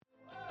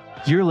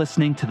You're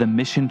listening to the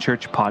Mission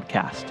Church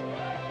podcast.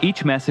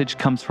 Each message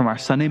comes from our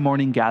Sunday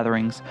morning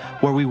gatherings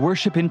where we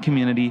worship in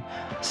community,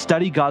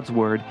 study God's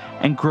Word,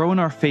 and grow in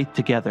our faith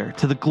together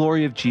to the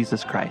glory of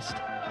Jesus Christ.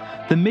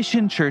 The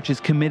Mission Church is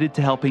committed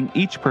to helping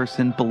each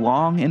person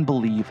belong and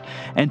believe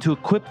and to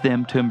equip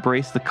them to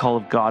embrace the call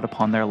of God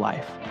upon their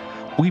life.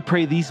 We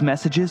pray these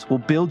messages will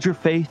build your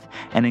faith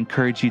and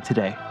encourage you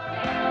today.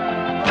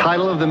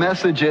 Title of the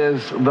message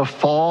is The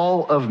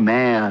Fall of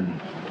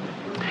Man.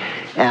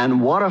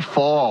 And what a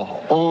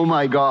fall. Oh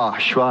my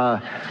gosh. We're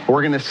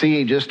going to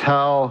see just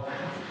how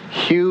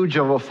huge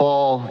of a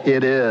fall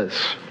it is.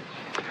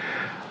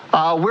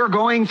 We're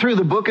going through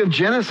the book of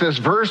Genesis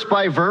verse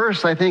by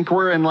verse. I think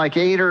we're in like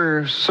 8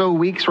 or so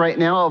weeks right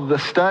now of the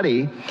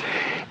study.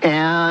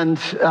 And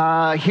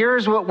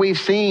here's what we've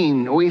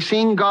seen. We've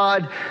seen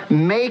God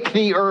make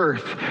the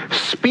earth,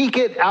 speak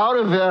it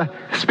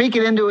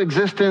into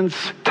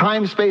existence,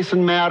 time, space,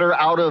 and matter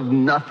out of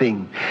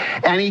nothing.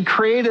 And he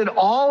created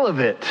all of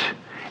it,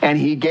 and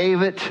he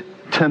gave it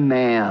to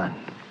man.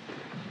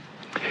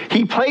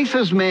 He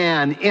places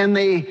man in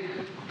the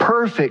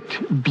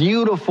perfect,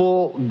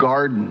 beautiful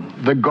garden,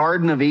 the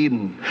Garden of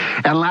Eden.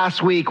 And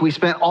last week, we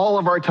spent all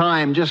of our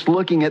time just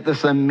looking at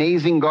this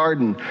amazing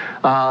garden.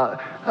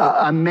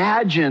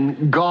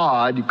 Imagine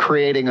God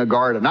creating a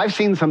garden. I've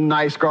seen some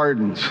nice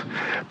gardens,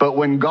 but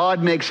when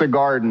God makes a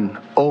garden,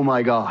 oh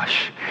my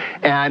gosh.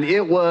 And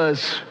it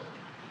was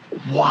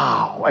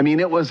wow. I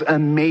mean, it was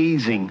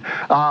amazing.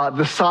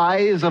 The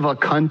size of a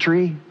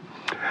country.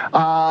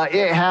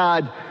 It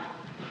had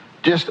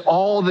just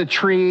all the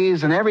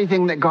trees and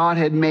everything that God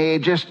had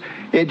made.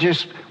 It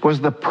just was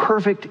the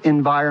perfect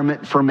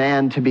environment for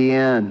man to be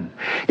in.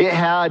 It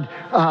had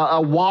a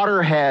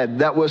waterhead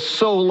that was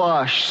so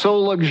lush, so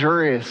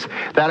luxurious,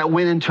 that it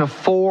went into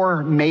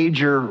 4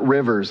 major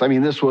rivers. I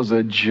mean, this was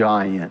a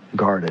giant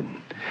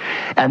garden.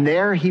 And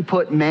there he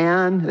put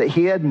man that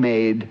he had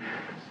made,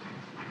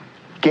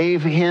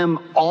 gave him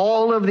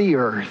all of the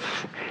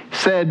earth,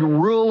 said,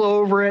 rule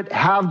over it,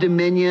 have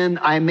dominion.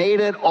 I made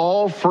it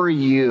all for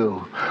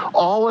you.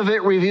 All of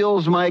it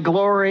reveals my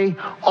glory.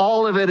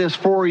 All of it is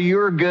for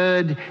your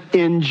good.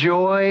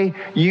 Enjoy.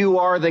 You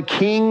are the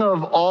king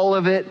of all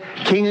of it,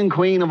 king and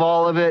queen of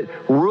all of it.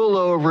 Rule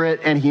over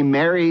it. And he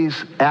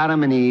marries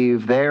Adam and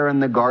Eve there in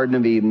the Garden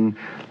of Eden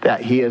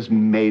that he has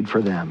made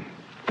for them.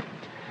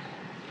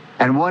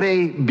 And what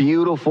a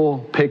beautiful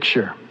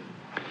picture.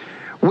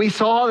 We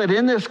saw that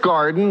in this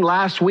garden,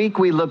 last week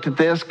we looked at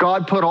this,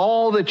 God put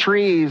all the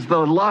trees, the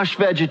lush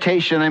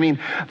vegetation. I mean,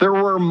 there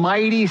were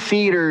mighty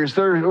cedars.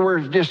 There were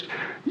just,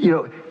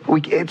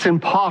 it's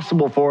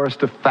impossible for us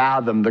to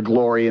fathom the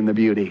glory and the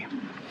beauty.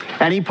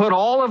 And he put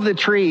all of the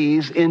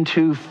trees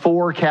into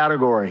 4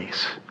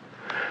 categories.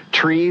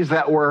 Trees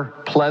that were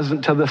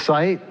pleasant to the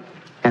sight,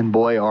 and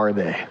boy, are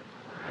they.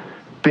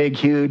 Big,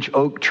 huge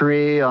oak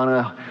tree on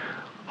a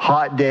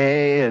hot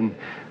day, and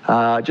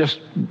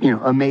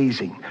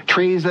amazing.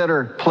 Trees that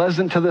are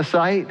pleasant to the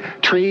sight,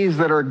 trees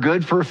that are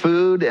good for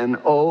food, and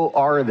oh,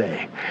 are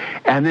they.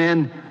 And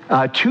then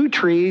 2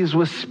 trees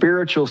with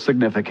spiritual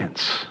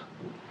significance.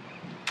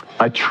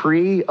 A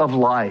tree of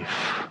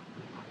life.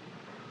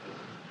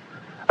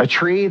 A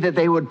tree that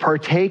they would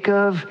partake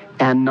of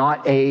and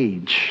not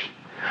age.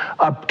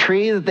 A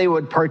tree that they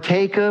would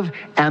partake of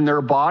and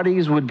their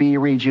bodies would be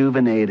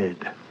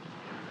rejuvenated.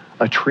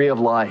 A tree of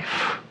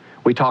life.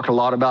 We talked a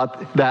lot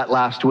about that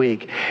last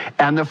week.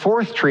 And the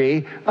 4th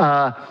tree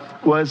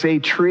was a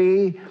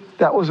tree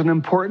that was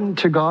important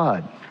to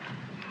God.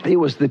 It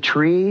was the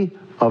tree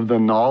of the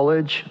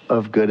knowledge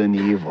of good and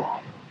evil.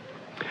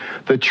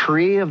 The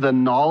tree of the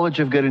knowledge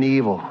of good and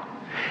evil.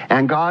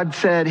 And God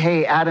said,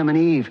 hey, Adam and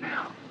Eve,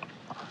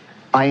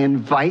 I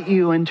invite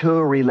you into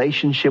a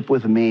relationship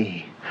with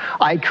me.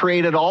 I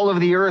created all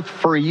of the earth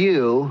for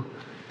you.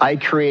 I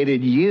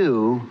created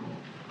you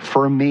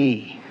for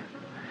me.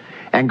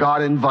 And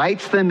God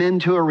invites them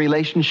into a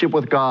relationship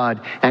with God.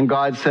 And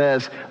God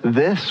says,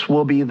 this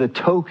will be the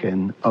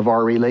token of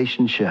our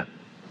relationship.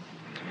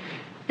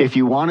 If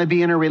you want to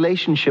be in a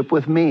relationship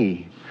with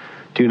me,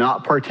 do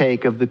not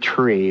partake of the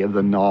tree of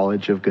the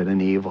knowledge of good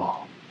and evil.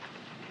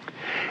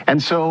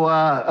 And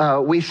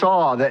so we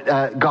saw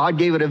that God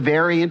gave it a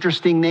very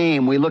interesting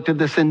name. We looked at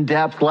this in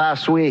depth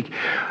last week.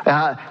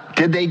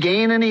 Did they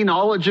gain any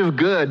knowledge of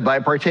good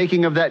by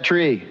partaking of that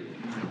tree?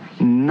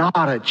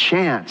 Not a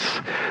chance.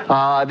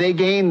 They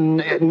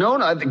gained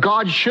no.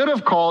 God should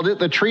have called it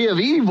the tree of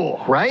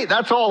evil, right?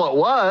 That's all it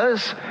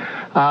was.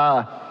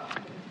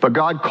 But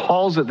God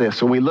calls it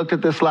this. And we looked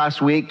at this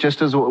last week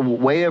just as a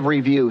way of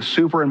review.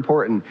 Super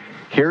important.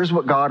 Here's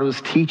what God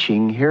was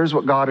teaching. Here's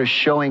what God is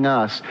showing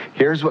us.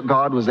 Here's what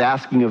God was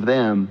asking of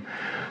them.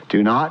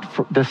 Do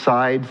not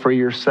decide for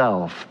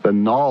yourself the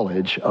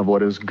knowledge of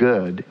what is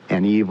good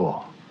and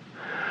evil.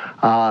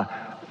 Do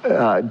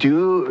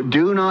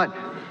not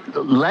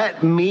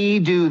let me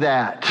do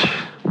that.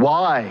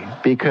 Why?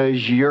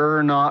 Because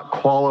you're not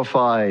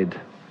qualified.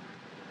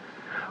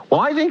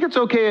 Well, I think it's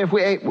okay if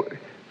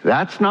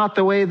that's not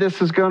the way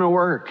this is going to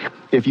work.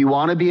 If you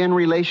want to be in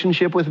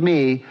relationship with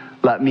me,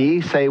 Let me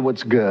say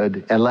what's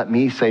good, and let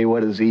me say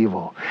what is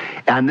evil.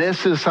 And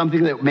this is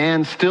something that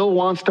man still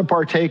wants to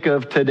partake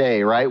of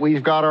today, right?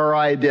 We've got our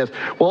ideas.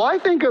 Well, I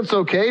think it's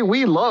okay.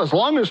 We love, as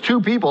long as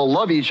two people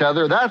love each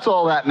other, that's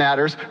all that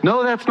matters.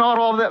 No, that's not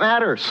all that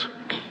matters.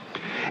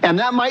 And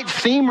that might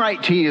seem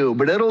right to you,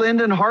 but it'll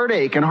end in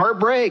heartache and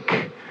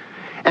heartbreak.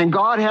 And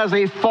God has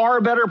a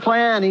far better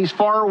plan. He's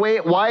far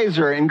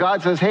wiser. And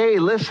God says, hey,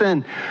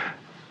 listen,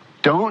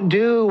 don't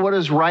do what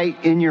is right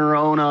in your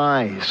own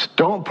eyes.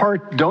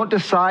 Don't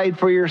decide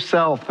for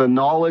yourself the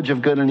knowledge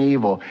of good and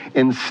evil.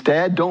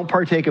 Instead, don't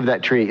partake of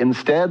that tree.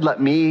 Instead,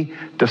 let me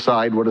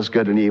decide what is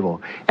good and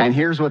evil. And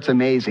here's what's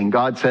amazing.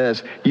 God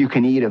says you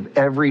can eat of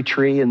every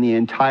tree in the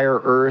entire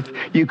earth.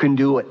 You can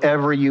do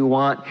whatever you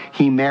want.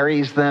 He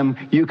marries them.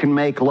 You can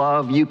make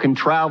love. You can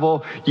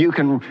travel. You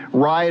can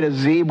ride a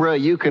zebra.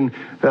 You can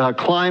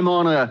climb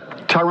on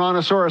a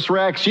Tyrannosaurus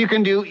Rex. You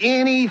can do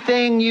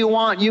anything you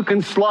want. You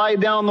can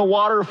slide down the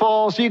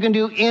waterfalls. You can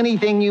do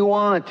anything you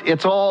want.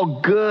 It's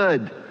all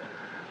good.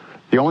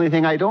 The only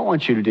thing I don't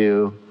want you to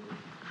do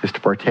is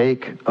to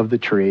partake of the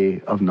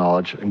tree of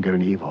knowledge and good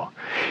and evil.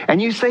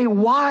 And you say,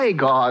 why,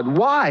 God?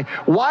 Why?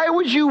 Why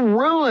would you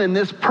ruin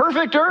this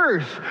perfect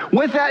earth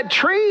with that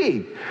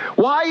tree?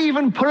 Why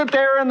even put it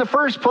there in the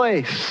first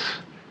place?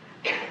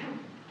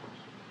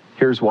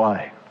 Here's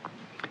why.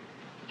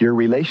 Your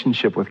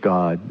relationship with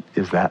God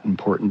is that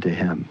important to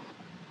him.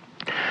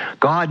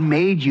 God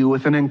made you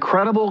with an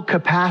incredible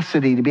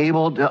capacity to be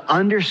able to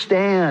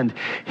understand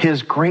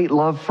his great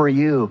love for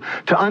you,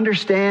 to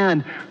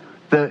understand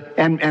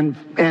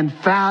and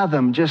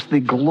fathom just the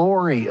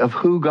glory of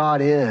who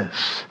God is.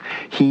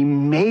 He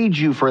made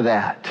you for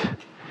that.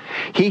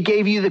 He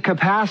gave you the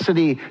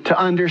capacity to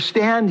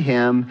understand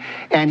him,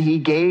 and he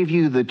gave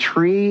you the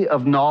tree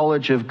of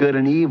knowledge of good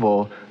and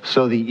evil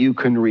so that you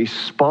can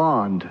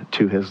respond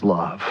to his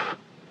love.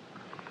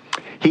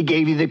 He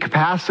gave you the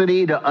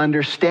capacity to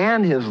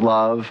understand his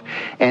love,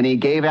 and he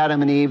gave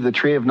Adam and Eve the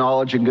tree of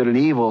knowledge of good and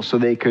evil so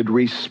they could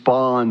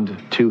respond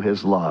to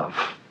his love.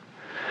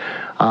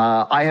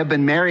 I have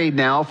been married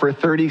now for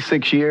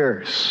 36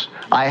 years.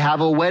 I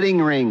have a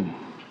wedding ring.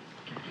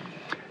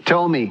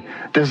 Tell me,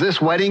 does this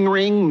wedding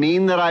ring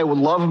mean that I would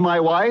love my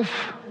wife?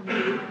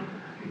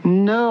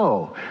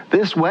 No.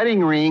 This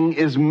wedding ring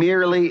is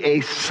merely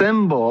a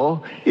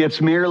symbol. It's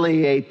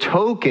merely a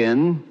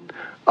token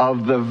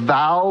of the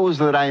vows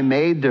that I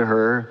made to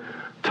her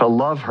to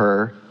love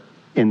her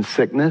in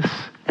sickness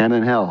and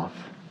in health,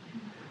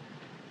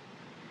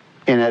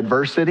 in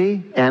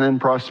adversity and in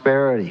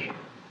prosperity.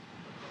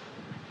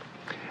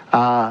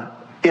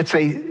 It's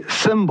a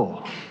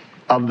symbol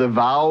of the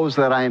vows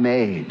that I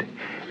made.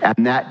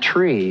 And that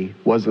tree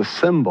was a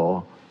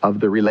symbol of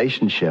the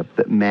relationship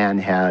that man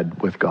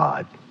had with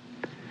God.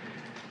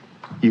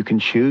 You can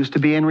choose to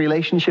be in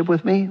relationship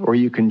with me, or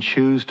you can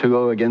choose to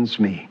go against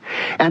me.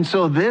 And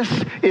so this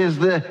is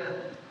the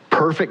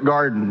perfect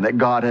garden that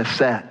God has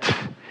set.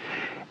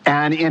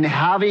 And in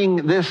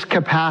having this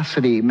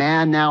capacity,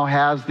 man now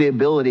has the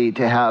ability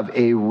to have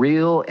a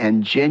real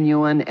and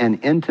genuine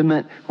and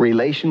intimate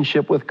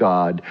relationship with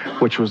God,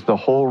 which was the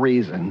whole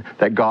reason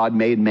that God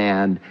made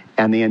man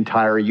and the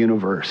entire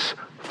universe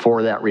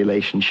for that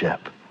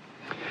relationship.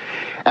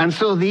 And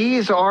so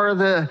these are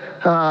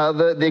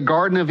the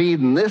Garden of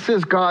Eden. This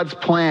is God's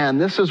plan.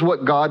 This is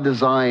what God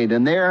designed.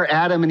 And there,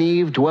 Adam and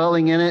Eve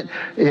dwelling in it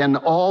in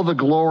all the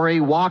glory,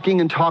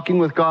 walking and talking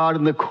with God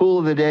in the cool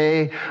of the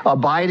day,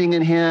 abiding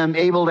in him,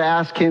 able to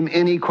ask him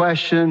any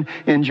question,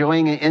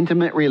 enjoying an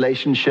intimate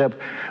relationship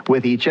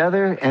with each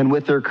other and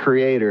with their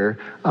Creator,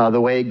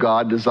 the way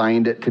God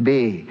designed it to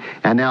be.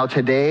 And now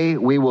today,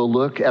 we will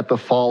look at the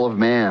fall of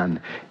man.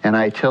 And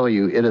I tell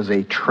you, it is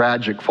a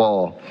tragic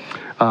fall.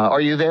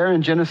 Are you there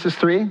in Genesis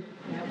 3?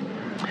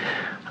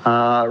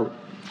 Follow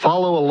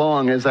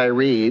along as I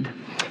read.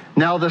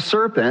 Now the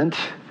serpent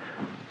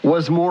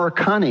was more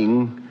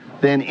cunning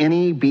than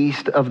any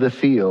beast of the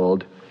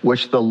field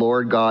which the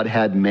Lord God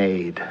had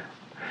made.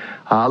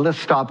 Let's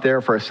stop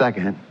there for a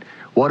second.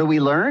 What do we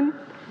learn?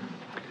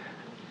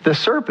 The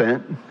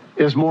serpent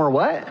is more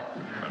what?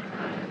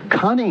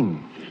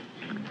 Cunning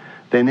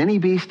than any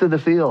beast of the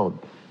field.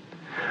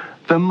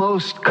 The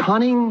most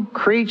cunning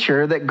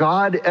creature that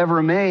God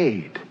ever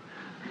made.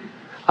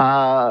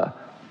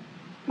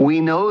 We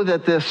know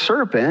that this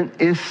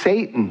serpent is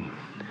Satan.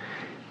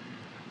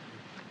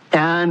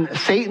 And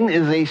Satan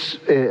is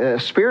a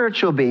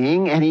spiritual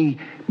being, and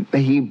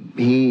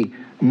he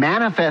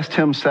manifests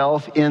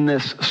himself in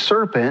this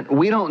serpent.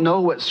 We don't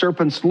know what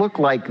serpents look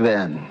like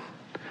then.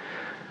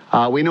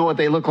 We know what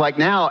they look like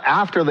now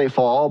after they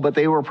fall, but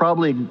they were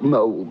probably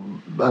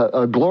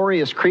a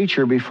glorious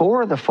creature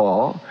before the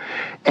fall.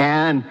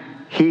 And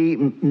he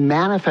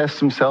manifests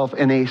himself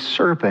in a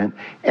serpent,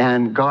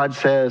 and God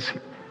says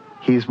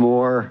he's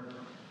more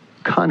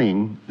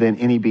cunning than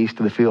any beast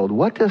of the field.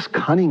 What does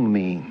cunning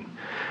mean?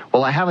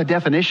 Well, I have a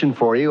definition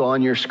for you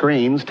on your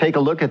screens. Take a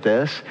look at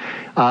this.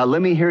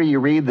 Let me hear you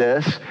read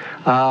this.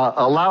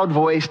 A loud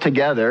voice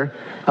together.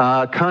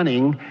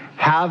 Cunning,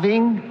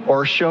 having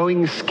or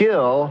showing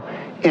skill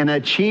in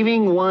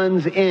achieving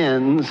one's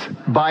ends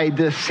by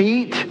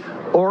deceit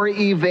or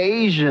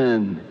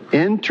evasion.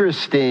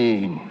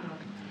 Interesting.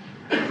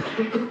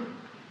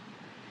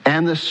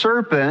 And the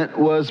serpent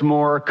was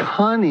more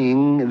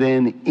cunning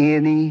than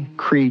any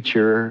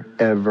creature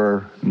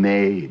ever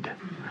made.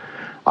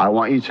 I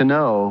want you to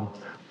know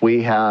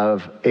we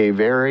have a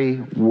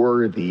very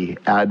worthy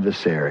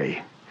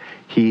adversary.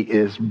 He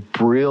is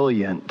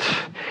brilliant.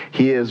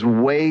 He is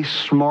way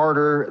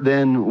smarter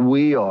than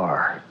we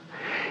are.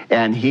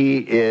 And he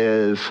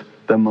is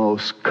the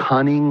most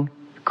cunning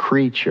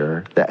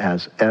creature that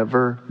has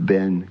ever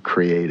been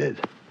created.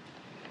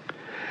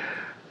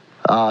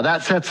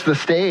 That sets the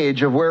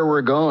stage of where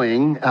we're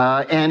going.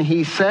 And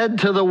he said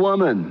to the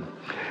woman,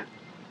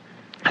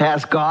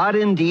 "Has God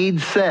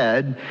indeed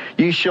said,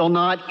 you shall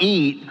not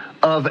eat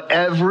of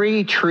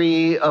every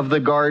tree of the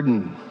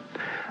garden?"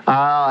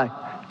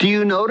 Do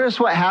you notice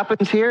what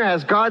happens here?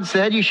 Has God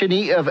said you should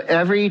eat of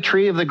every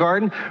tree of the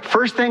garden?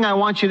 First thing I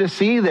want you to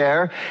see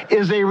there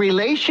is a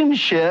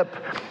relationship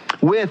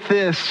with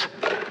the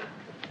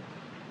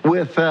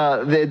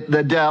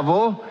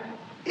devil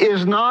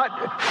is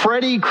not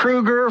Freddy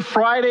Krueger,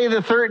 Friday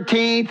the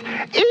 13th,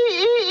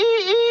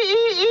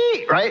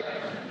 right?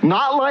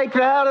 Not like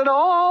that at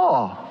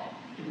all.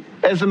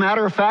 As a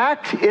matter of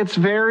fact, it's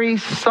very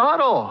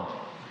subtle.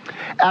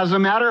 As a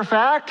matter of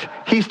fact,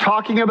 he's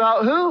talking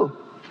about who?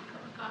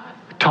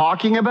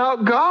 Talking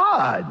about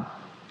God.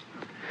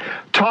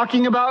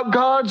 Talking about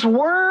God's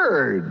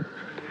word.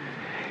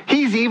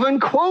 He's even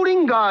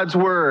quoting God's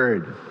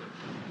word.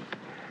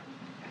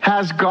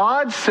 Has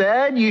God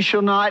said you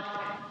shall not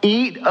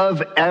eat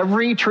of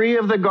every tree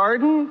of the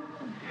garden?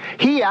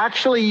 He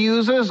actually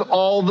uses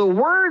all the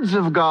words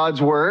of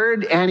God's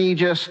word and he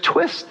just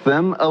twists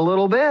them a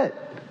little bit.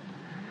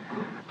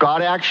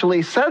 God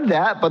actually said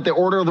that, but the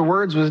order of the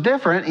words was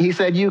different. He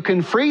said you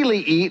can freely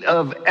eat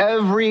of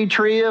every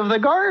tree of the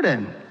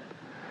garden.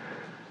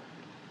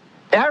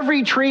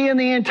 Every tree in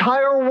the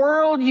entire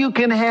world you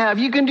can have.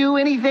 You can do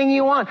anything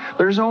you want.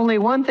 There's only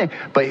one thing.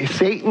 But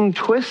Satan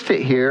twists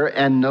it here,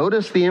 and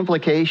notice the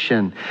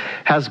implication.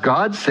 Has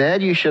God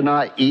said you should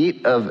not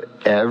eat of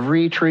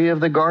every tree of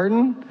the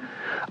garden?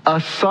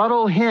 A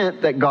subtle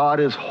hint that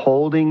God is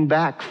holding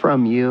back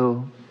from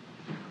you.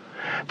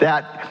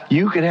 That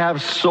you could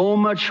have so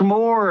much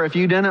more if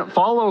you didn't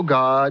follow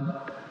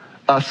God.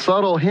 A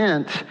subtle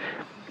hint.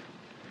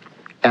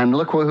 And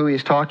look who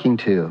he's talking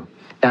to.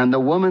 And the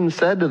woman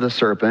said to the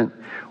serpent,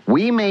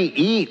 "We may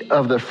eat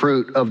of the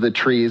fruit of the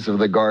trees of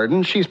the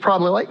garden." She's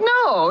probably like,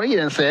 "No, he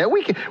didn't say it.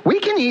 We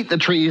can eat the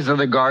trees of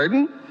the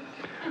garden.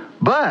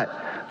 But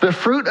the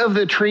fruit of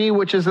the tree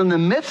which is in the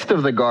midst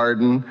of the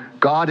garden,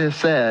 God has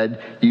said,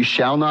 you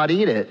shall not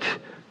eat it,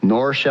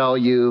 nor shall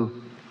you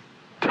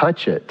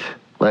touch it,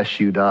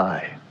 lest you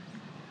die."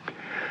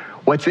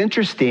 What's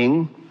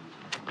interesting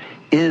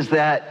is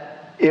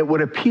that it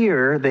would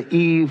appear that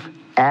Eve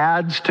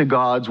adds to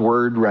God's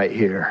word right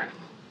here.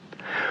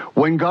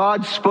 When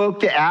God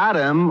spoke to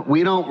Adam,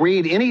 we don't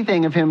read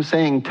anything of him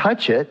saying,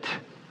 touch it.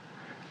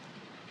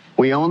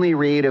 We only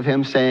read of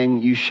him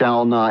saying, you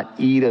shall not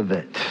eat of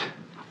it.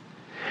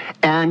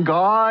 And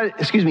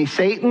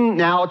Satan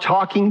now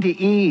talking to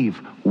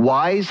Eve.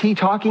 Why is he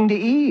talking to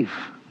Eve?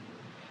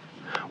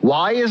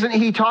 Why isn't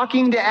he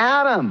talking to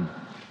Adam?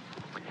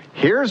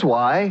 Here's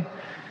why.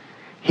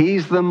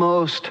 He's the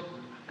most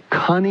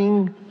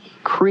cunning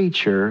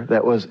creature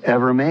that was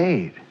ever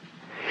made.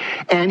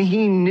 And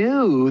he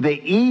knew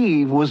that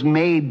Eve was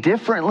made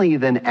differently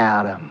than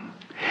Adam.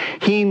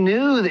 He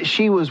knew that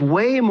she was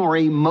way more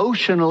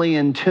emotionally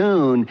in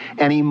tune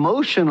and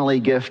emotionally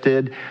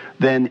gifted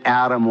than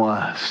Adam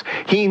was.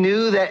 He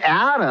knew that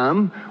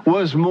Adam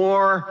was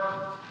more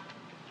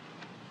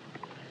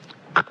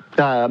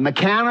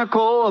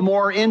mechanical,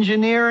 more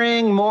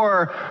engineering,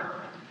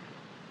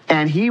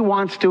 and he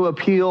wants to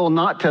appeal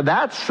not to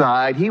that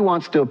side, he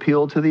wants to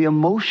appeal to the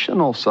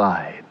emotional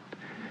side.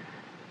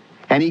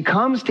 And he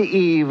comes to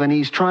Eve and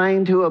he's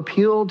trying to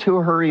appeal to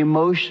her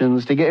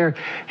emotions to get her,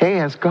 hey,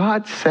 has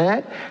God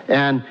said?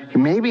 And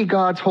maybe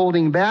God's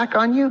holding back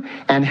on you.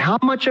 And how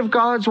much of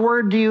God's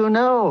word do you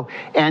know?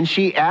 And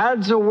she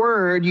adds a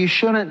word, you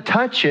shouldn't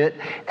touch it.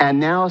 And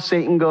now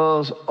Satan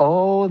goes,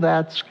 oh,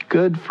 that's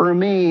good for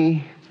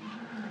me.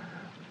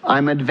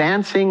 I'm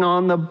advancing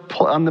on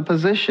the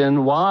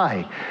position.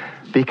 Why?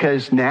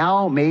 Because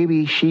now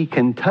maybe she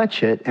can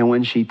touch it. And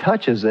when she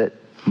touches it,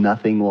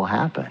 nothing will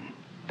happen.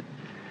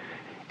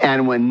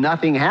 And when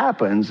nothing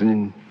happens,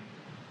 and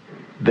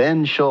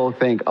then she'll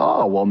think,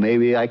 oh, well,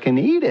 maybe I can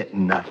eat it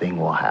and nothing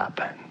will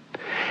happen.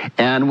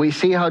 And we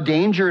see how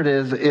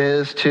dangerous it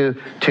is to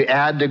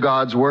add to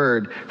God's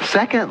word.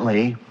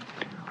 Secondly,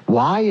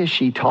 why is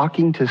she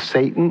talking to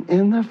Satan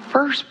in the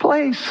first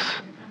place?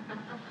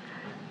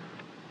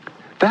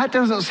 That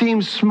doesn't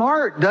seem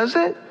smart, does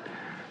it?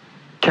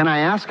 Can I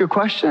ask a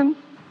question?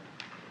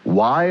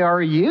 Why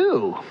are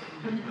you?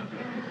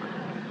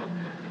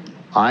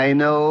 I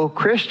know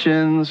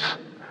Christians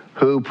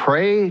who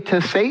pray to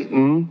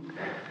Satan.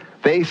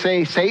 They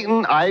say,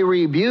 Satan, I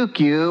rebuke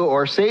you,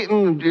 or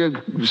Satan,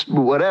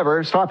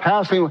 whatever, stop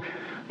hassling.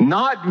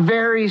 Not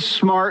very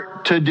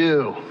smart to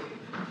do.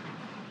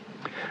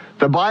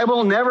 The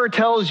Bible never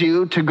tells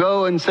you to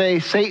go and say,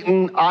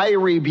 Satan, I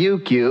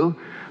rebuke you.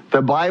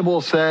 The Bible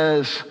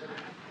says,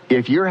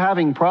 if you're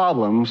having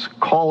problems,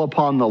 call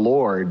upon the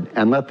Lord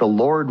and let the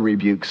Lord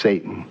rebuke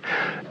Satan.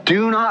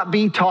 Do not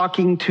be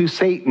talking to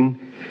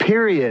Satan,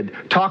 period.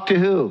 Talk to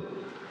who?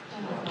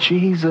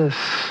 Jesus.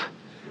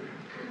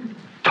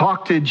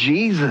 Talk to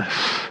Jesus.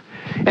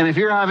 And if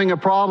you're having a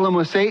problem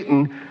with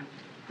Satan,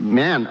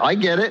 man, I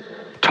get it.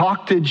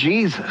 Talk to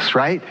Jesus,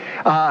 right?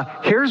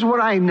 Here's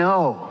what I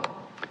know.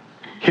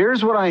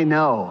 Here's what I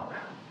know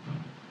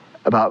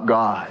about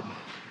God,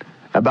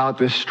 about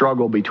this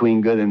struggle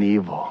between good and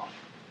evil.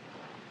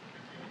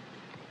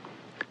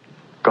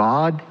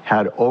 God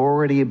had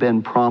already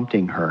been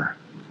prompting her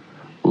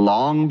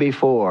long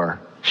before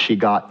she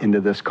got into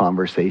this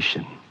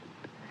conversation.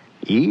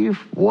 Eve,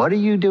 what are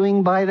you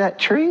doing by that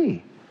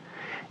tree?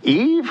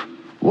 Eve,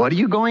 what are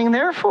you going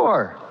there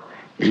for?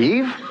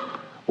 Eve,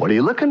 what are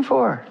you looking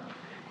for?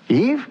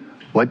 Eve,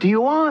 what do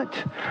you want?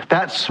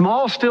 That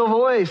small, still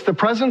voice, the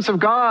presence of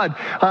God.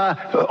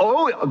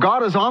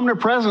 God is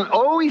omnipresent.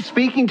 Oh, he's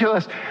speaking to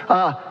us.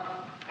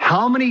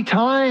 How many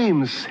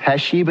times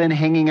has she been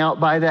hanging out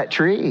by that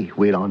tree?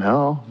 We don't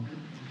know.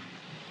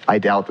 I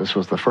doubt this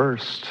was the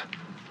first.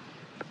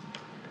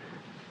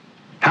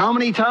 How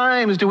many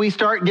times do we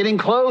start getting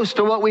close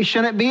to what we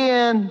shouldn't be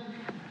in?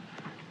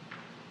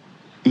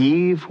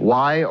 Eve,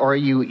 why are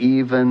you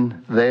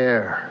even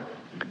there?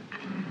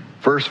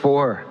 Verse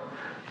 4.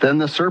 Then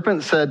the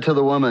serpent said to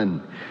the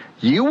woman,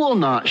 you will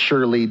not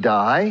surely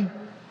die.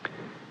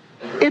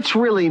 It's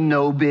really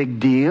no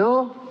big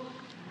deal.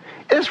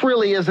 This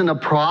really isn't a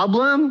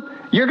problem.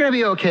 You're going to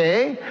be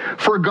okay.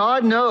 For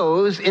God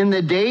knows in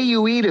the day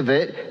you eat of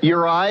it,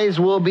 your eyes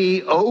will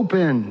be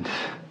opened.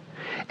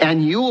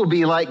 And you will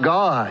be like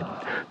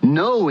God,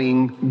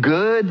 knowing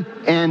good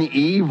and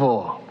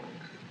evil.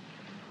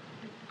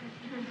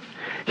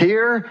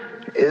 Here,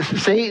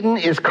 Satan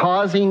is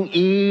causing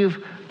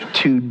Eve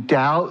to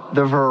doubt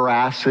the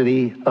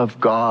veracity of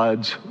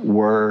God's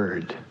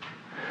word.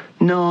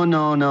 No.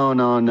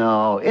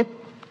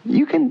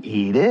 You can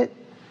eat it.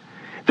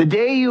 The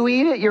day you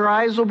eat it, your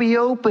eyes will be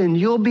open.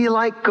 You'll be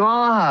like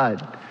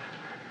God.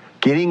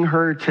 Getting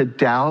her to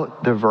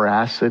doubt the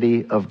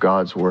veracity of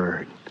God's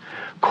word.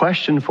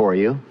 Question for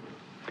you.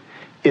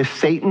 Is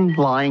Satan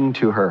lying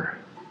to her?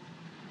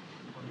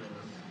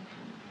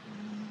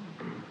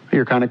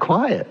 You're kind of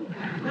quiet.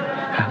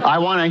 I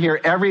want to hear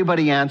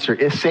everybody answer.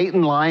 Is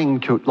Satan lying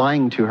to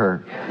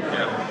her?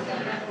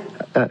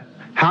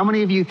 How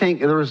many of you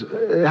think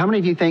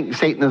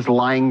Satan is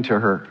lying to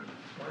her?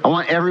 I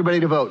want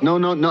everybody to vote. No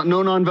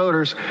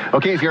non-voters.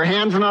 Okay, if your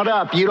hand's not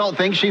up, you don't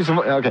think she's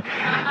okay.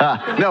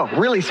 No,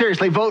 really,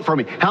 seriously, vote for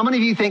me. How many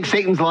of you think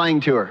Satan's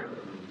lying to her?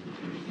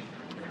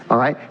 All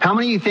right. How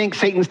many of you think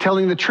Satan's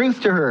telling the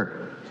truth to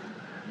her?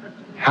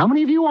 How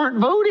many of you aren't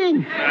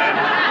voting?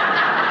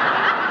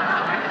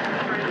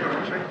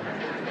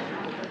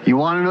 You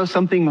want to know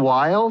something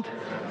wild?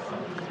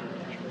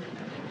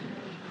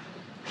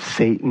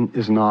 Satan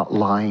is not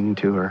lying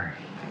to her.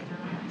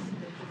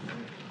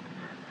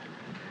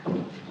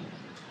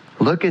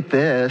 Look at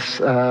this.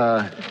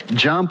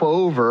 Jump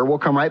over. We'll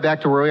come right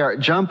back to where we are.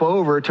 Jump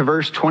over to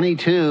verse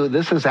 22.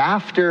 This is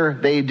after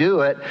they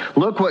do it.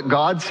 Look what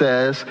God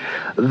says.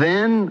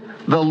 Then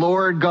the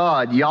Lord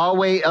God,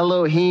 Yahweh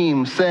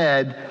Elohim,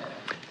 said,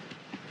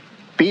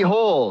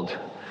 behold,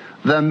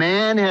 the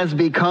man has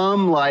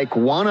become like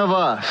one of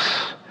us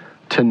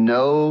to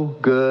know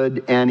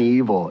good and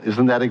evil.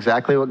 Isn't that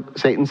exactly what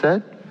Satan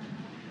said?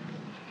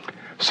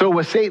 So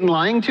was Satan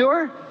lying to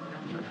her?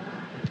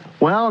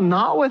 Well,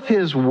 not with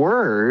his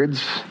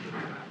words,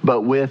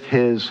 but with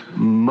his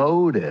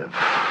motive.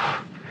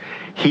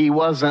 He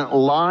wasn't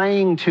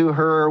lying to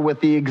her with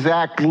the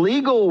exact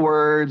legal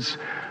words,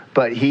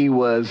 but he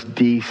was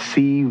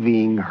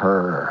deceiving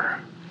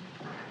her.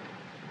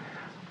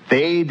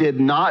 They did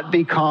not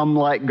become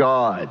like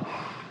God.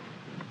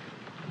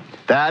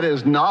 That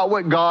is not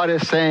what God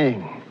is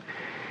saying.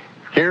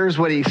 Here's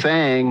what he's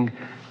saying.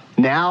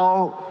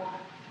 Now,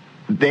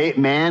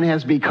 man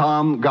has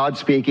become, God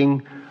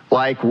speaking,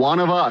 like one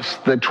of us,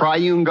 the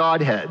triune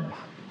Godhead,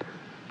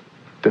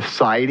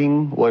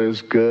 deciding what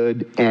is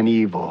good and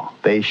evil.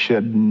 They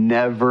should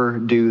never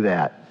do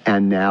that,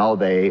 and now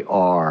they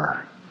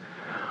are.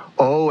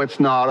 Oh, it's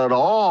not at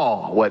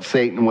all what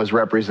Satan was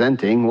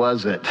representing,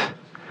 was it?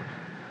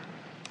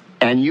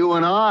 And you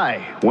and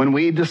I, when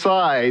we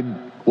decide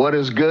what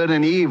is good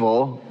and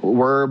evil,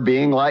 we're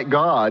being like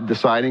God,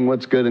 deciding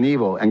what's good and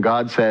evil. And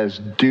God says,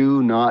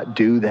 do not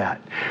do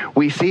that.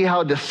 We see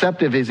how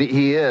deceptive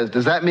he is.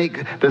 Does that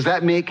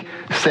make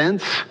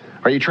sense?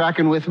 Are you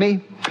tracking with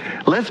me?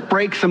 Let's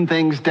break some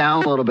things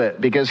down a little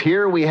bit, because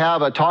here we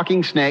have a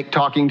talking snake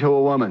talking to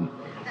a woman.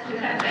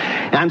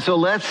 And so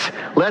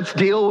let's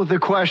deal with the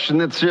question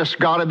that's just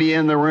got to be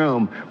in the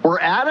room.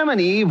 Were Adam and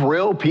Eve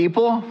real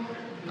people?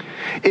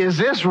 Is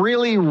this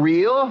really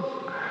real?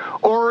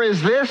 Or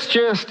is this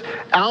just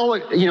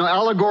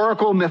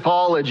allegorical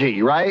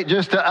mythology, right?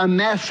 Just a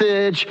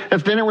message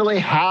that didn't really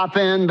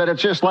happen, but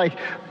it's just like,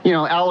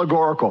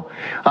 allegorical.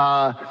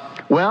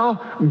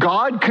 Well,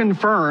 God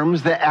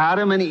confirms that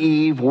Adam and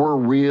Eve were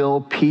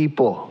real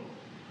people.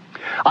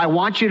 I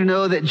want you to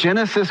know that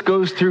Genesis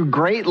goes through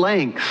great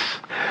lengths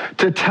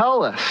to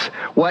tell us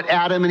what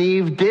Adam and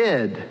Eve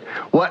did,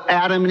 what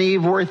Adam and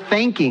Eve were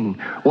thinking,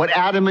 what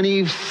Adam and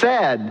Eve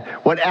said,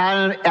 what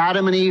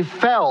Adam and Eve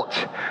felt.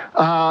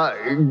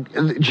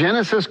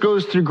 Genesis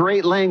goes through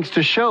great lengths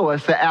to show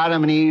us that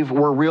Adam and Eve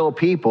were real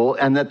people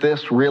and that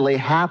this really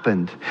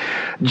happened.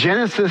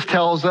 Genesis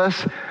tells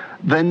us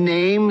the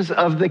names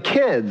of the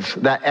kids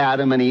that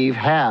Adam and Eve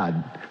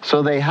had.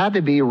 So they had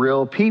to be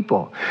real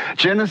people.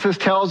 Genesis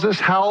tells us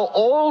how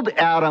old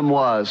Adam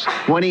was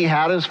when he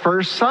had his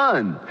first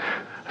son.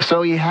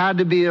 So he had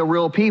to be a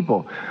real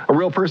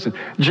person.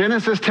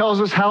 Genesis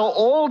tells us how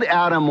old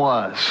Adam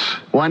was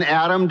when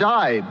Adam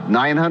died,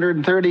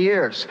 930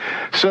 years.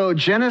 So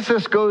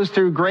Genesis goes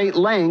through great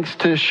lengths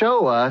to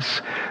show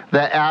us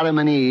that Adam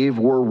and Eve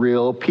were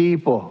real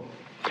people.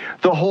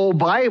 The whole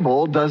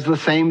Bible does the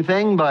same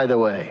thing, by the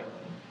way.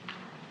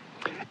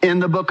 In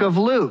the book of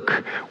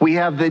Luke, we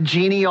have the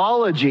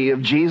genealogy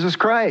of Jesus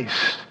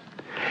Christ.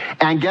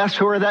 And guess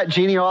where that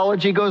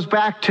genealogy goes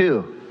back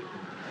to?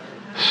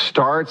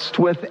 Starts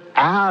with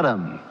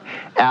Adam.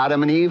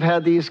 Adam and Eve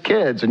had these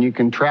kids, and you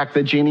can track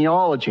the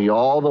genealogy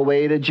all the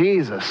way to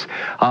Jesus.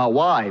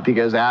 Why?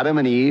 Because Adam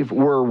and Eve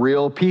were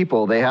real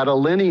people. They had a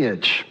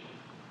lineage.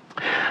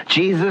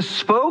 Jesus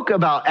spoke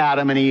about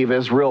Adam and Eve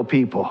as real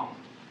people.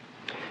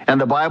 And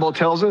the Bible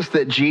tells us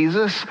that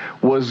Jesus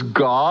was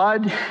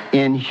God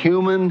in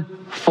human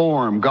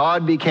form.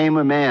 God became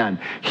a man.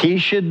 He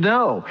should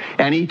know.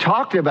 And he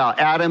talked about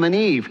Adam and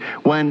Eve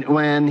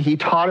when he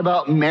taught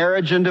about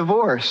marriage and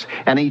divorce.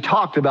 And he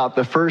talked about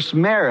the first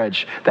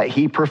marriage that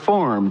he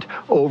performed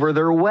over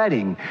their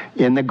wedding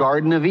in the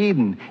Garden of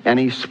Eden. And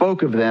he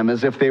spoke of them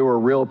as if they were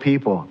real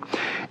people.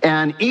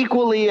 And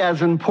equally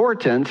as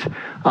important,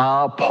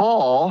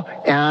 Paul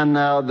and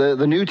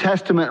the New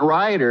Testament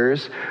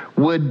writers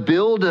would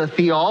build a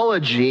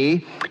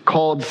theology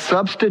called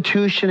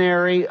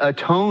substitutionary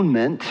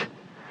atonement.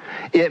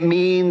 It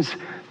means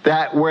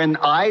that when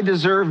I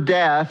deserve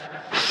death,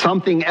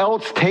 something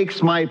else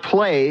takes my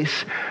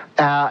place,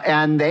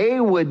 and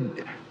they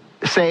would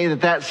say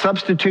that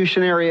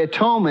substitutionary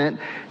atonement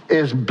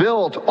is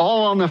built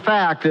all on the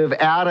fact of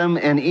Adam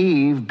and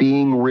Eve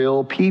being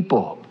real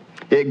people.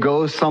 It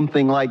goes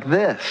something like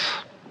this.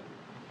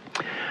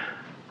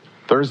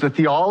 There's the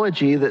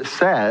theology that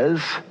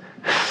says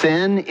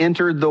sin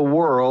entered the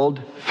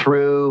world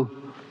through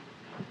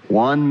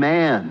one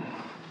man,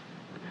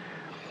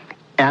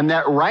 and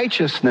that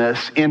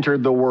righteousness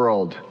entered the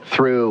world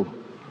through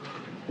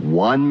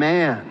one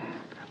man.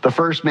 The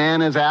first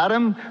man is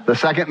Adam. The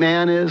second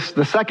man is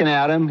the second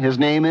Adam. His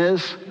name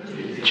is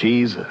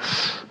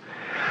Jesus.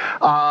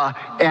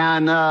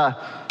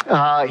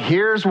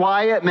 Here's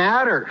why it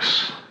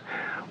matters.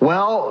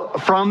 Well,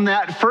 from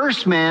that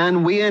first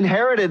man, we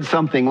inherited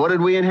something. What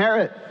did we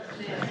inherit?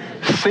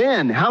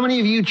 Sin. How many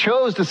of you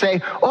chose to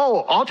say,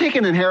 "Oh, I'll take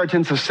an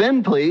inheritance of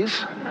sin,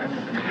 please.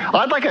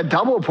 I'd like a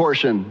double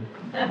portion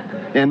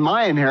in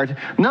my inheritance"?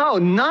 No,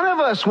 none of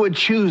us would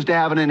choose to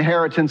have an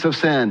inheritance of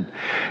sin.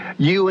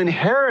 You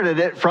inherited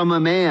it from a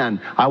man.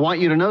 I want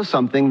you to know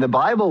something. The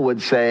Bible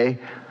would say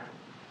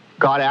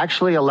God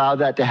actually allowed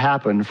that to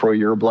happen for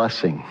your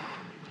blessing.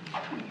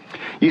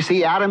 You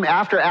see,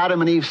 after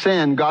Adam and Eve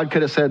sinned, God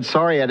could have said,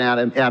 "Sorry,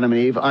 Adam and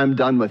Eve, I'm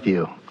done with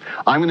you.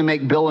 I'm going to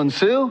make Bill and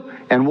Sue,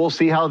 and we'll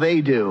see how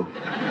they do."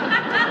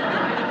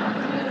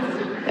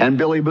 And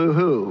Billy Boo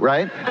Hoo,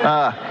 right?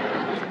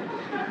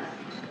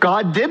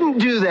 God didn't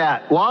do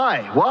that.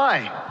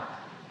 Why?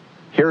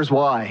 Here's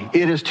why.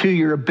 It is to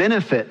your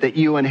benefit that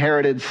you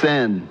inherited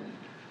sin.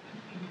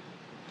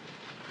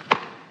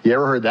 You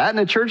ever heard that in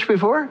a church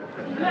before?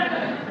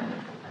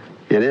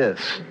 It is.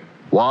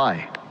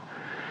 Why?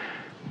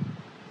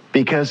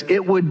 Because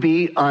it would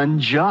be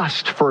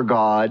unjust for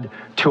God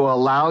to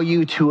allow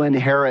you to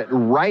inherit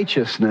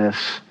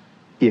righteousness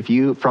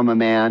from a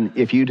man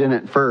if you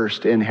didn't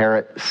first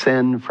inherit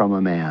sin from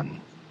a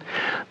man.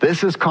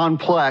 This is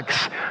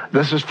complex.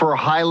 This is for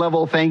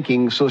high-level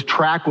thinking, so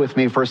track with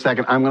me for a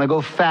second. I'm going to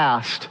go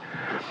fast.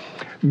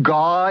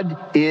 God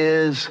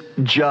is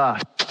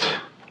just.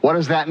 What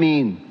does that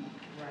mean?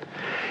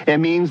 It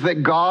means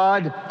that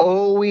God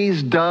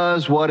always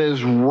does what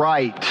is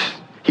right.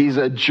 He's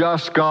a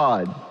just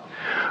God.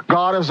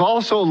 God is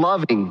also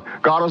loving.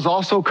 God is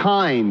also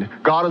kind.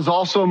 God is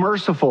also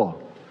merciful.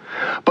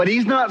 But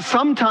he's not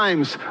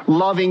sometimes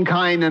loving,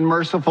 kind, and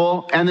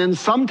merciful, and then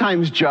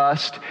sometimes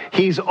just.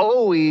 He's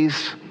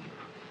always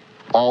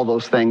all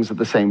those things at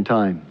the same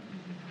time.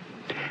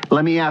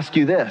 Let me ask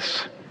you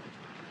this.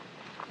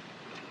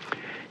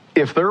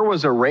 If there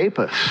was a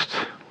rapist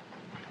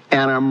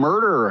and a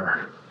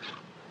murderer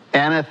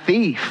and a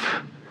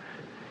thief,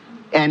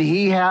 and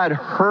he had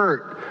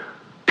hurt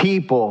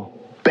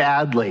people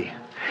badly,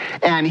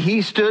 and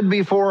he stood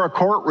before a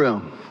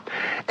courtroom,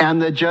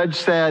 and the judge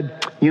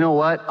said, you know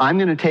what? I'm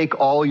going to take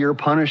all your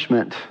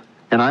punishment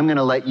and I'm going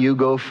to let you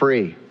go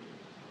free.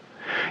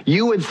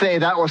 You would say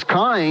that was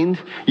kind.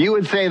 You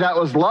would say that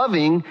was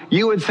loving.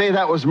 You would say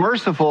that was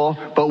merciful.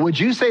 But would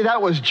you say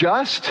that was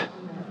just?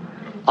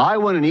 I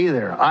wouldn't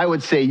either. I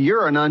would say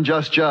you're an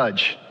unjust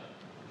judge.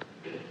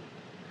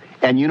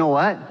 And you know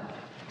what?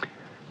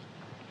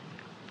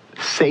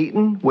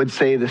 Satan would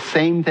say the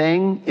same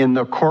thing in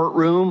the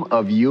courtroom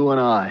of you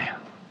and I.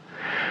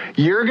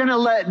 You're going to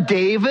let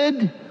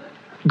David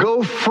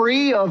go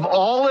free of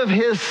all of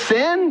his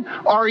sin?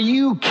 Are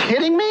you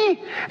kidding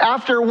me?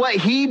 After what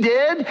he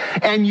did,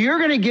 and you're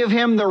going to give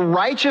him the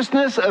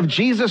righteousness of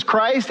Jesus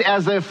Christ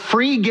as a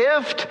free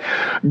gift?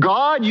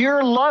 God,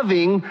 you're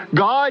loving.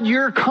 God,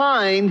 you're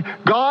kind.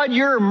 God,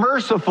 you're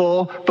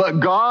merciful. But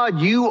God,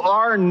 you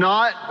are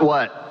not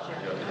what?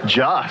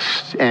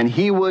 Just. And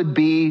he would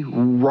be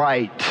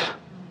right.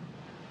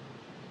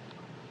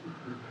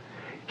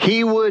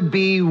 He would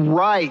be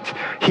right.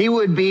 He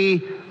would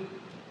be,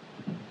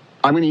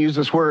 I'm going to use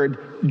this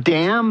word,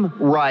 damn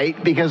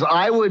right, because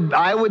I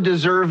would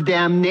deserve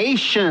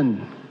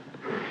damnation.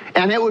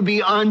 And it would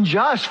be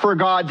unjust for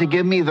God to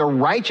give me the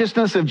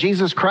righteousness of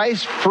Jesus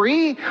Christ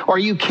free? Are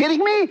you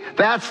kidding me?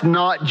 That's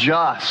not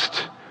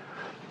just.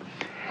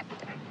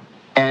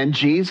 And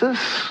Jesus,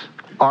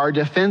 our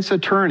defense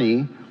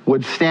attorney,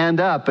 would stand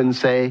up and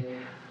say,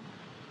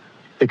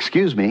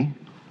 excuse me,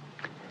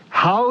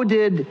 how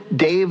did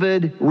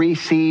David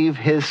receive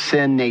his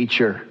sin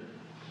nature?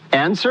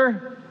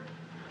 Answer,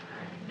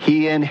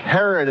 he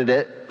inherited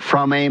it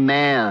from a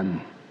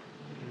man.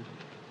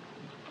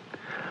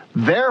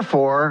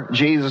 Therefore,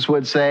 Jesus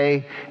would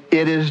say,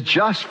 it is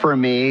just for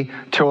me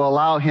to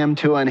allow him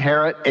to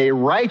inherit a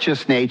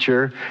righteous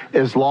nature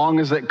as long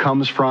as it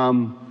comes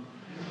from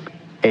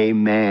a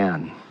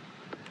man.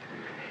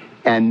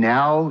 And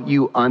now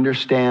you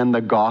understand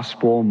the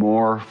gospel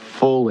more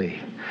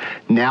fully.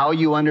 Now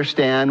you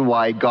understand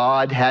why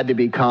God had to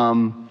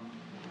become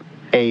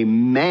a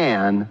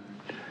man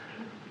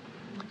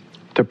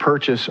to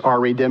purchase our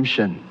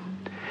redemption.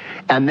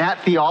 And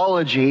that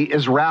theology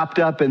is wrapped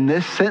up in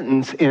this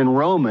sentence in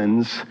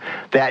Romans,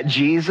 that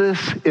Jesus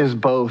is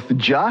both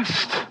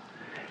just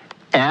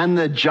and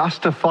the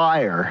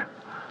justifier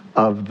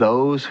of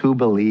those who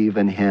believe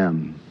in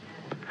him.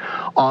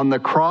 On the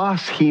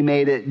cross, he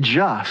made it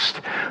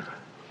just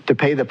to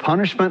pay the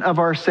punishment of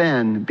our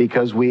sin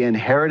because we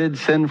inherited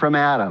sin from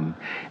Adam.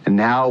 And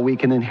now we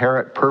can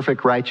inherit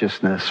perfect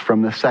righteousness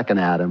from the second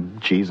Adam,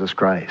 Jesus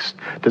Christ.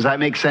 Does that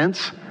make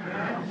sense?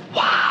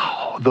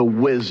 Wow, the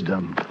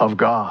wisdom of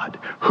God.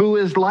 Who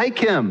is like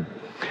him?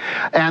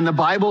 And the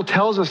Bible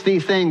tells us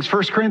these things.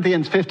 1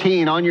 Corinthians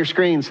 15 on your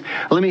screens.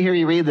 Let me hear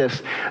you read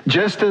this.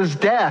 Just as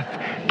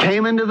death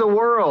came into the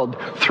world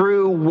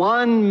through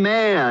one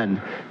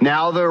man,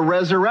 now the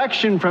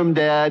resurrection from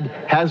dead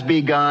has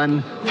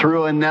begun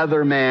through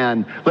another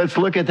man. Let's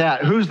look at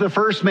that. Who's the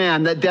first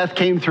man that death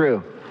came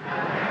through?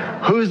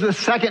 Who's the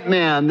second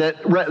man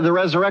that the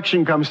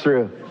resurrection comes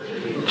through?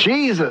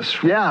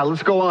 Jesus. Yeah,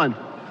 let's go on.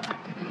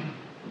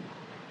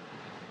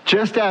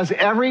 Just as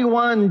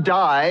everyone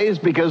dies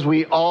because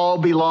we all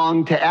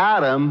belong to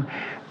Adam,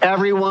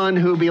 everyone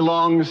who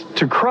belongs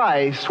to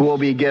Christ will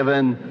be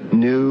given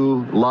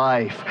new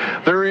life.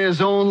 There is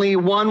only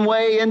one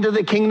way into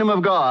the kingdom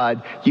of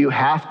God. You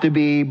have to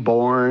be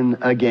born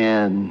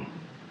again.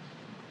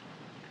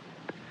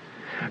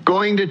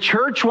 Going to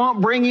church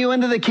won't bring you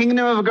into the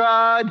kingdom of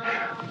God.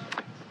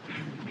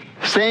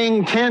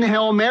 Saying 10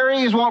 Hail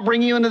Marys won't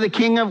bring you into the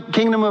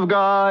kingdom of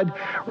God.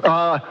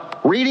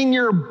 Reading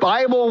your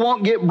Bible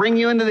won't bring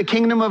you into the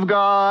kingdom of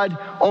God.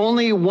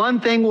 Only one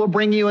thing will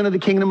bring you into the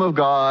kingdom of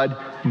God: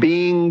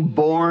 being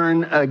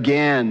born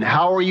again.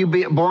 How are you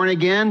born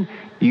again?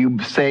 You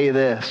say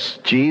this: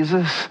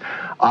 Jesus,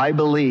 I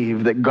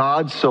believe that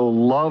God so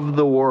loved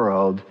the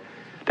world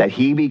that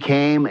he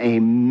became a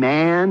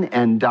man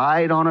and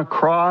died on a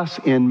cross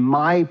in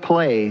my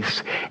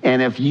place.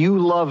 And if you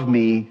love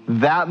me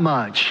that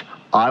much,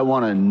 I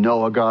want to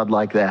know a God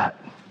like that.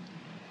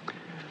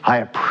 I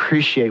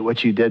appreciate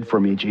what you did for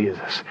me,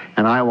 Jesus,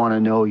 and I want to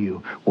know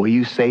you. Will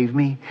you save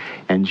me?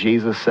 And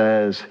Jesus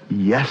says,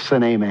 yes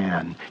and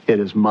amen. It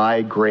is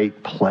my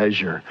great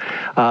pleasure.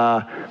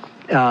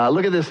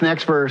 Look at this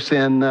next verse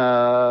in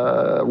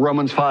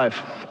Romans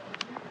 5.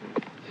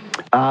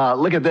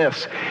 Look at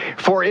this.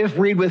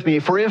 Read with me.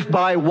 For if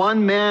by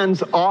one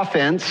man's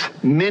offense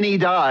many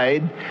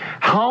died,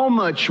 how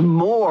much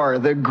more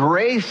the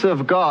grace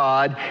of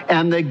God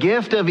and the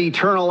gift of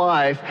eternal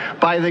life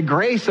by the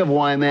grace of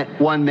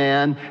one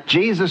man,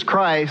 Jesus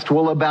Christ,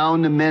 will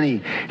abound to many.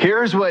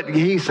 Here's what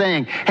he's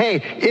saying.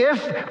 Hey,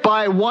 if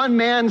by one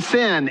man's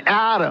sin,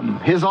 Adam,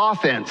 his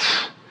offense,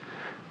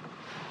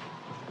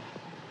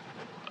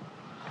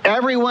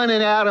 everyone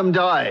in Adam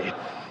died,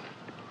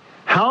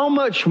 how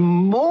much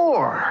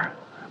more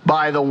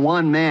by the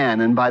one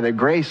man and by the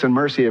grace and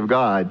mercy of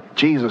God,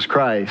 Jesus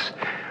Christ,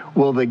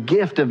 will the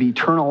gift of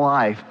eternal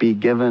life be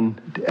given?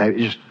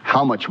 Just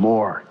how much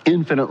more?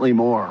 Infinitely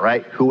more,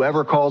 right?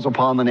 Whoever calls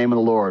upon the name of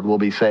the Lord will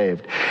be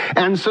saved.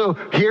 And so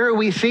here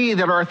we see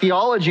that our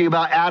theology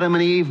about Adam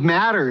and Eve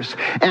matters.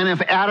 And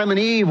if Adam and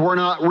Eve were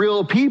not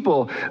real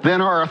people,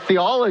 then our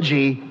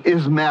theology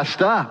is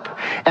messed up.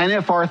 And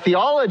if our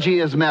theology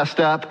is messed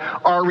up,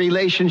 our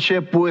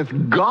relationship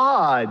with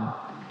God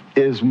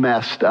is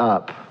messed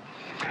up.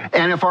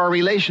 And if our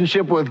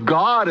relationship with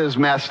God is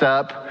messed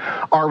up,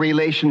 our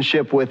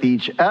relationship with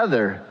each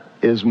other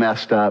is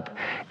messed up,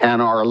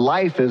 and our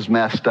life is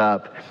messed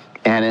up,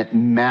 and it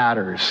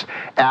matters.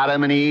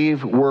 Adam and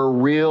Eve were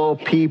real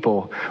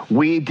people.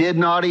 We did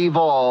not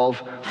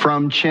evolve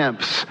from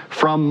chimps,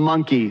 from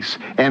monkeys.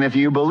 And if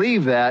you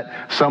believe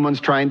that, someone's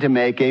trying to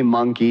make a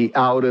monkey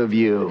out of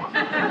you.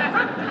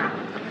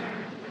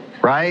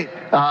 Right?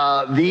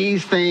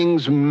 These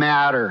things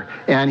matter.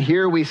 And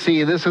here we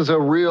see this is a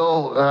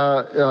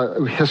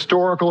real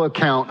historical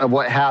account of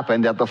what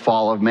happened at the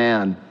fall of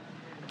man.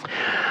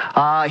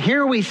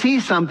 Here we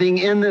see something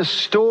in this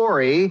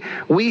story.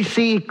 We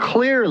see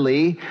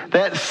clearly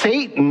that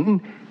Satan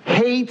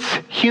hates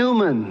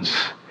humans,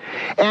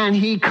 and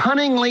he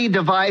cunningly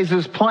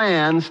devises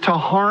plans to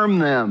harm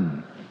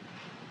them.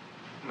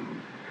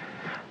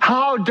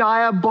 How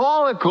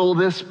diabolical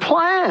this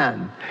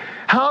plan!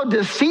 How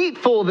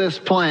deceitful this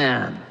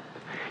plan.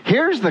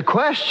 Here's the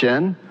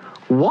question,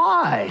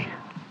 why?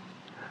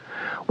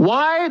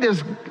 Why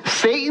does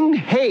Satan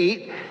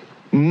hate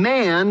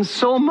man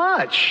so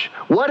much?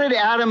 What did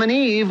Adam and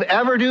Eve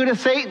ever do to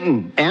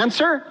Satan?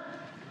 Answer?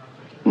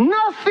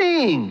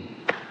 Nothing.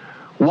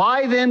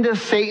 Why then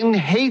does Satan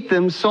hate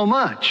them so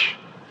much?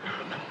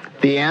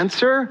 The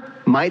answer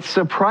might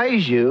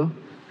surprise you.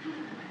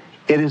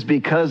 It is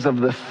because of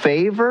the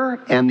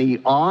favor and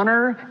the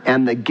honor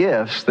and the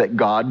gifts that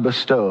God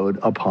bestowed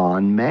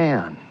upon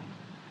man.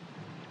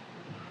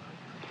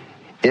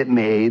 It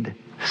made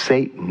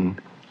Satan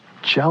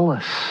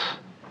jealous.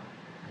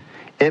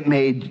 It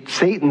made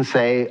Satan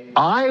say,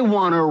 I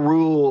want to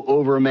rule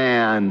over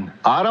man.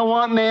 I don't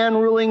want man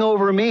ruling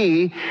over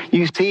me.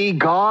 You see,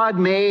 God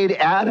made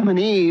Adam and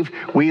Eve.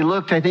 We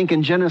looked, I think,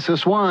 in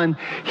Genesis 1.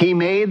 He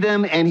made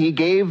them and he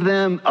gave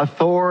them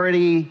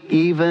authority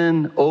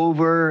even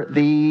over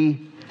the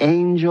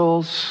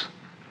angels,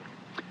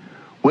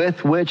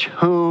 with which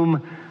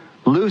whom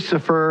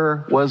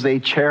Lucifer was a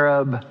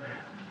cherub.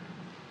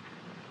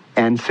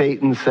 And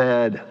Satan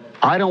said,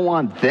 I don't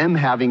want them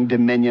having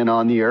dominion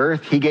on the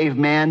earth. He gave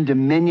man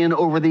dominion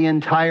over the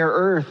entire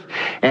earth.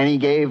 And he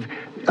gave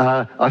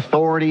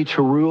authority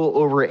to rule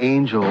over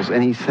angels.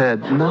 And he said,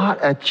 not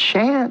a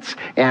chance.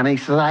 And he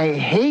said, I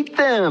hate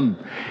them.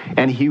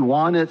 And he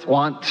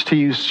wants to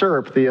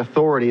usurp the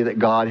authority that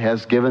God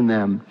has given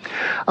them.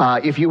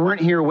 If you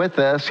weren't here with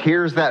us,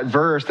 here's that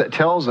verse that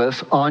tells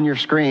us on your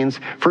screens,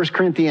 1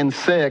 Corinthians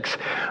 6.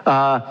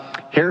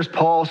 Here's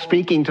Paul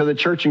speaking to the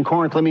church in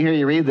Corinth. Let me hear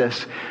you read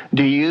this.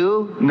 Do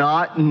you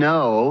not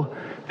know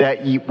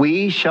that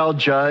we shall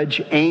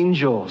judge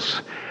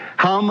angels?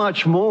 How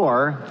much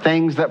more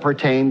things that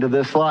pertain to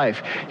this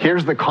life?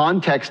 Here's the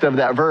context of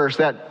that verse.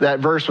 That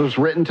verse was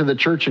written to the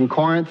church in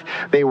Corinth.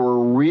 They were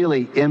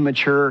really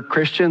immature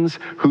Christians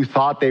who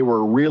thought they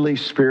were really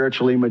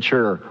spiritually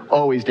mature.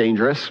 Always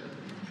dangerous.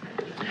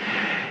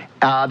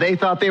 They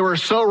thought they were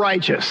so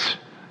righteous,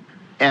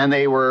 and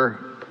they were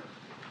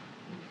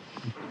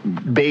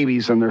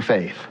babies in their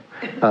faith.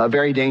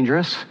 Very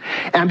dangerous.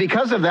 And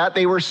because of that,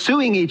 they were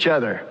suing each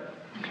other.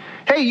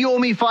 Hey, you owe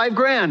me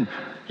 $5,000.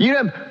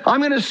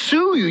 I'm going to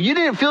sue you. You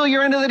didn't fill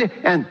your end of the day.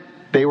 And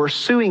they were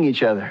suing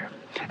each other.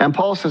 And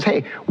Paul says,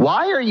 hey,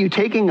 why are you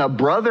taking a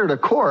brother to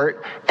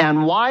court,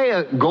 and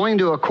why going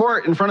to a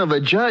court in front of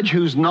a judge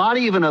who's not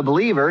even a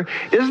believer?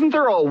 Isn't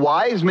there a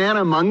wise man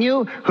among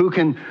you who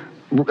can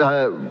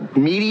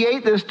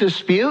mediate this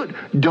dispute?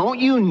 Don't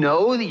you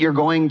know that you're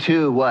going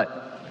to,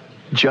 what,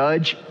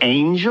 judge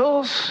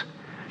angels?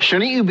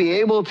 Shouldn't you be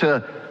able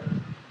to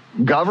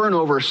govern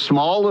over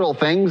small little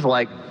things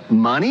like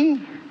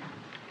money?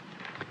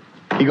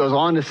 He goes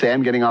on to say,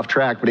 I'm getting off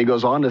track, but he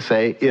goes on to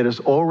say, it is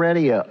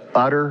already an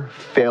utter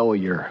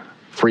failure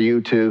for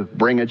you to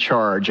bring a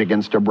charge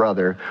against a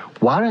brother.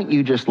 Why don't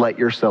you just let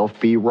yourself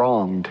be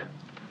wronged?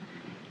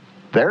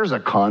 There's a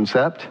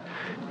concept,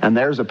 and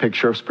there's a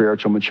picture of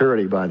spiritual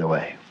maturity, by the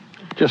way.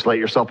 Just let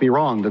yourself be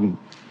wronged and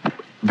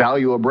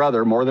value a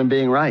brother more than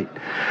being right.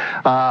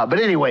 But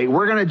anyway,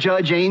 we're going to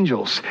judge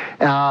angels.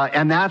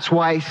 And that's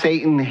why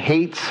Satan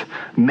hates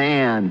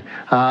man.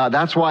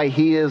 That's why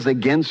he is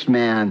against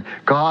man.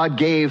 God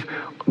gave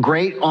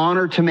great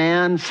honor to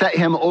man, set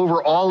him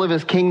over all of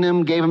his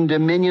kingdom, gave him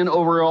dominion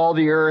over all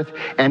the earth,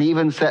 and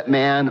even set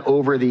man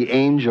over the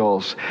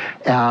angels.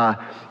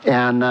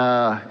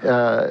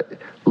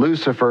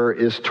 Lucifer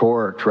is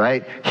torqued,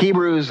 right?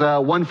 Hebrews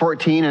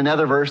 1:14,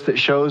 another verse that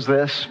shows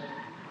this.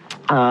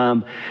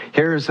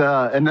 Here's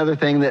another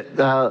thing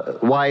that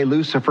why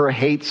Lucifer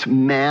hates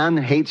man,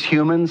 hates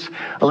humans.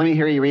 Let me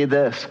hear you read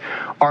this.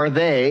 Are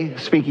they,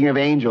 speaking of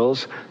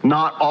angels,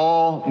 not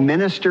all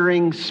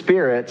ministering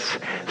spirits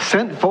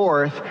sent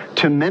forth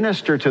to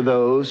minister to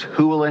those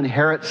who will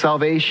inherit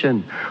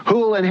salvation? Who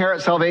will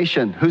inherit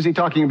salvation? Who's he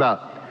talking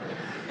about?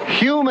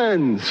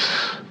 Humans.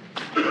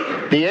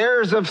 The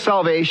heirs of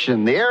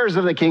salvation, the heirs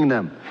of the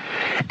kingdom.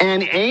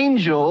 And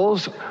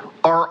angels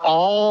are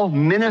all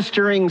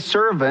ministering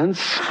servants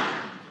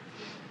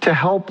to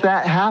help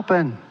that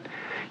happen.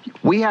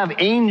 We have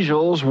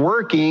angels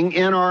working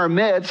in our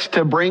midst to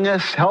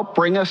help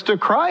bring us to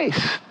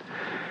Christ.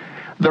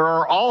 There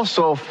are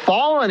also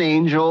fallen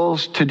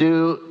angels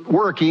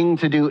working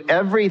to do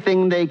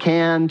everything they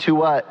can to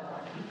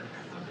what?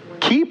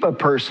 Keep a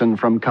person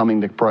from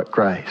coming to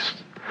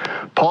Christ.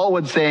 Paul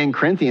would say in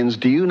Corinthians,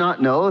 do you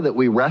not know that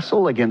we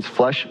wrestle not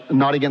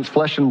against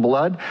flesh and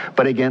blood,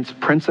 but against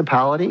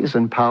principalities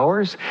and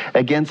powers,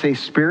 against a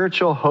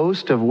spiritual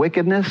host of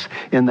wickedness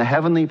in the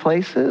heavenly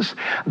places?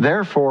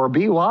 Therefore,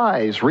 be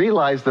wise,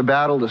 realize the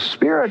battle is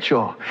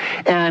spiritual.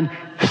 And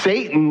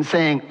Satan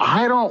saying,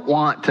 I don't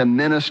want to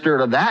minister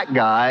to that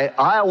guy.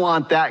 I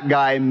want that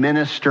guy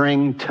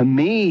ministering to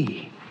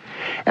me.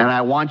 And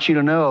I want you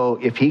to know,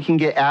 if he can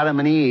get Adam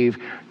and Eve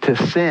to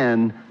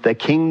sin, the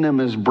kingdom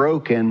is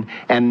broken.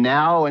 And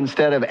now,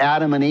 instead of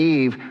Adam and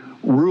Eve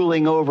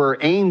ruling over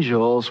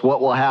angels, what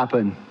will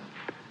happen?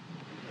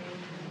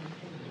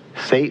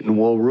 Satan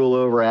will rule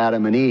over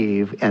Adam and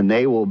Eve, and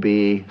they will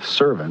be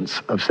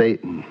servants of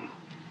Satan.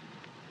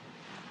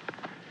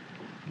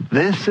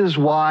 This is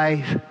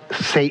why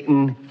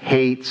Satan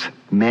hates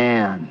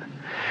man.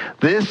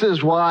 This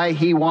is why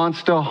he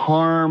wants to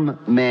harm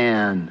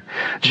man.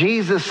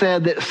 Jesus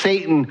said that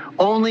Satan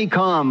only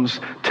comes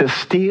to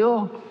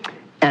steal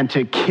and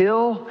to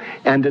kill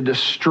and to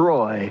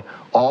destroy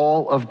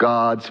all of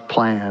God's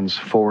plans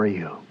for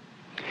you.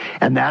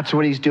 And that's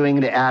what he's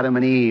doing to Adam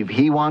and Eve.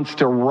 He wants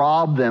to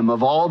rob them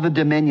of all the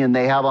dominion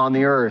they have on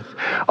the earth,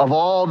 of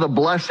all the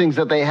blessings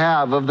that they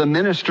have, of the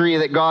ministry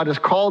that God has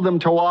called them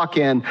to walk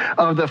in,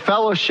 of the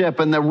fellowship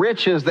and the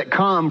riches that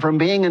come from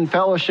being in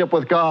fellowship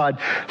with God.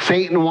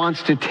 Satan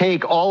wants to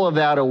take all of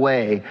that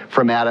away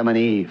from Adam and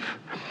Eve.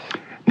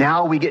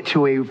 Now we get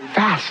to a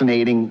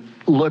fascinating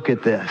look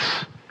at this.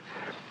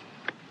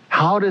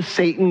 How does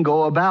Satan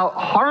go about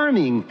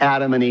harming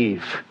Adam and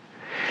Eve?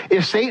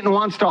 If Satan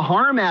wants to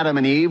harm Adam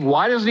and Eve,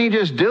 why doesn't he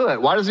just do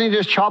it? Why doesn't he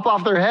just chop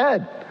off their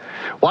head?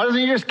 Why doesn't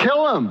he just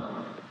kill them?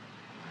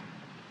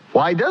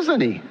 Why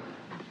doesn't he?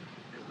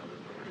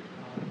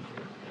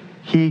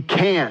 He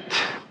can't.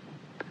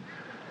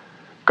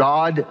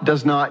 God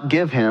does not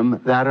give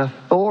him that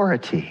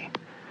authority.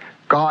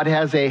 God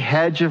has a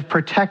hedge of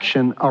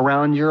protection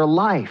around your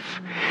life.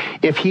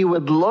 If he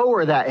would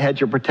lower that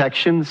hedge of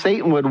protection,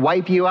 Satan would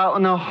wipe you out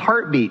in a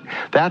heartbeat.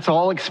 That's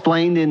all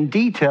explained in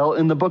detail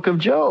in the book of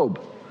Job.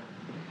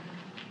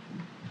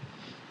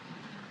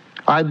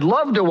 I'd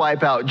love to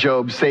wipe out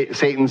Job,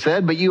 Satan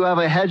said, but you have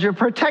a hedge of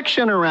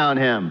protection around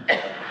him.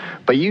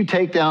 But you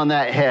take down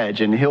that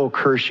hedge and he'll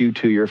curse you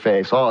to your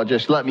face. Oh,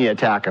 just let me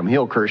attack him.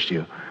 He'll curse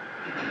you.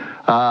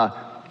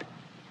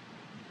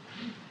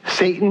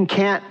 Satan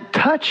can't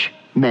touch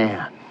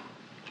man.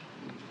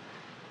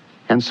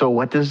 And so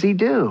what does he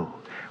do?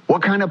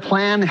 What kind of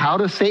plan? How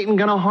does Satan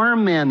going to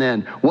harm man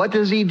then? What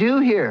does he do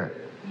here?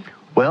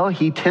 Well,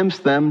 he tempts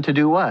them to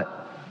do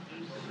what?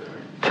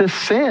 To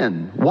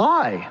sin.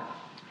 Why?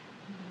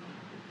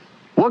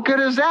 What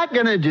good is that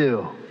going to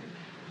do?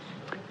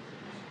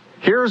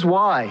 Here's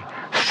why.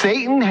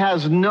 Satan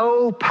has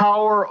no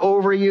power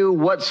over you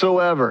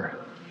whatsoever.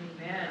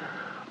 Amen.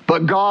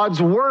 But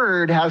God's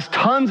word has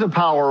tons of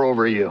power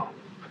over you.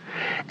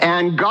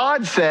 And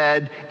God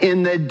said,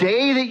 in the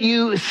day that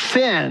you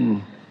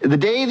sin, the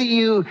day that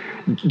you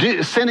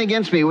sin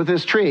against me with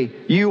this tree,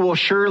 you will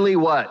surely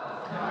what?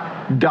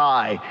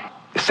 Die.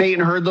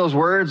 Satan heard those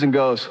words and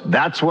goes,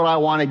 that's what I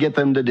want to get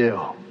them to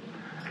do.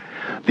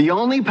 The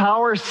only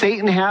power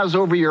Satan has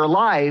over your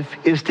life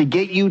is to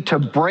get you to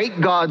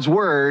break God's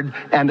word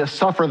and to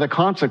suffer the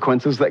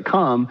consequences that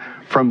come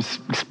from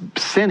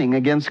sinning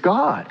against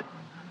God.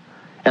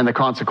 And the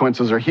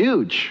consequences are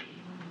huge.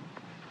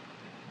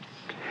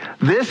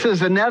 This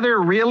is another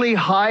really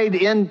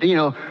high-thinking,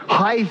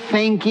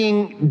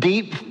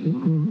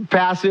 deep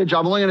passage.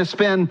 I'm only going to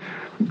spend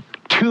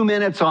 2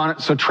 minutes on it,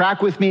 so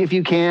track with me if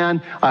you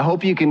can. I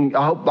hope we can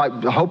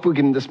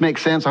this make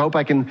sense. I hope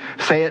I can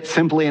say it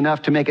simply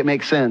enough to make it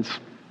make sense.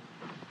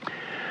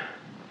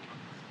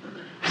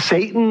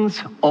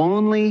 Satan's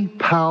only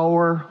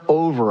power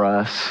over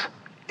us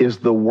is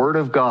the Word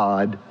of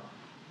God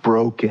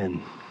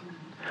broken.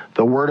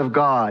 The Word of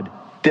God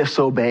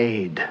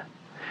disobeyed.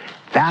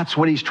 That's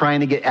what he's trying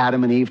to get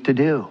Adam and Eve to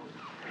do.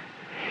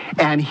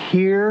 And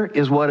here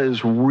is what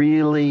is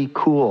really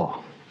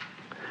cool.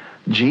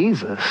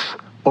 Jesus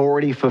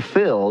already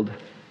fulfilled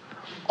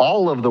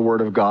all of the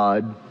Word of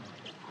God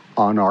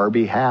on our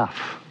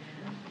behalf.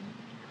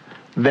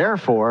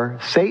 Therefore,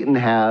 Satan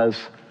has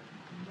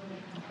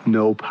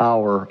no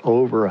power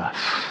over us.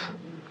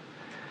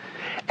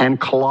 And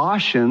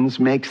Colossians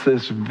makes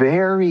this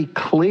very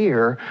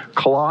clear.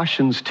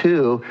 Colossians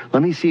 2.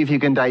 Let me see if you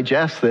can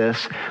digest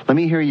this. Let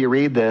me hear you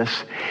read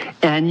this.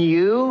 And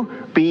you,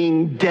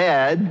 being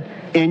dead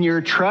in your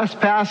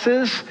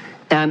trespasses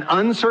and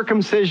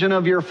uncircumcision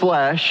of your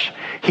flesh,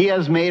 he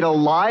has made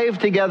alive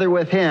together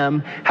with him,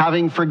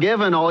 having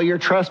forgiven all your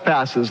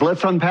trespasses.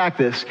 Let's unpack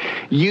this.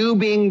 You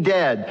being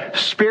dead,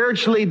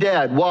 spiritually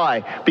dead.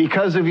 Why?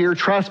 Because of your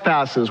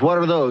trespasses. What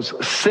are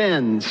those?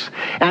 Sins.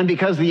 And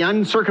because the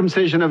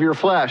uncircumcision of your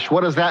flesh.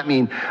 What does that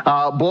mean?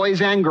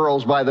 Boys and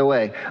girls, by the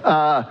way.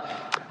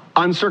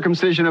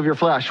 Uncircumcision of your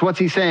flesh. What's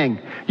he saying?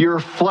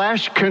 Your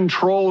flesh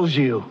controls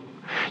you.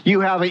 You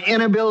have an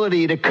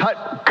inability to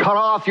cut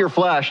off your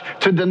flesh,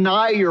 to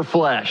deny your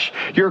flesh.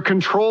 You're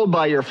controlled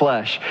by your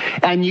flesh.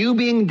 And you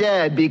being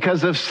dead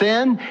because of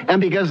sin and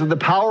because of the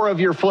power of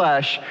your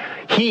flesh,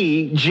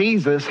 he,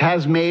 Jesus,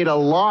 has made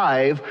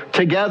alive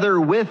together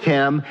with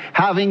him,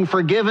 having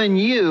forgiven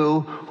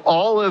you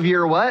all of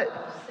your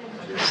what?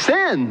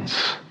 Sins.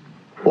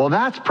 Well,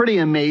 that's pretty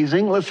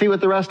amazing. Let's see what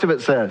the rest of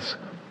it says.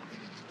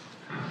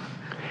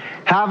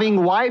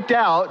 Having wiped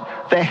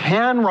out the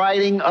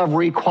handwriting of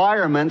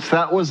requirements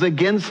that was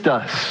against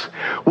us,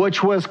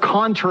 which was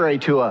contrary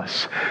to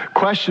us.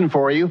 Question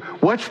for you,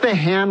 what's the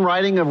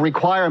handwriting of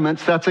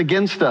requirements that's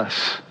against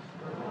us?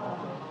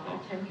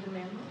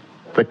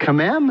 The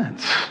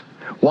commandments.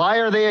 Why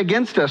are they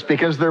against us?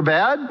 Because they're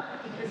bad?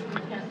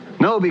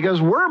 No,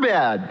 because we're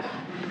bad,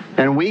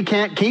 and we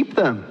can't keep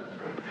them.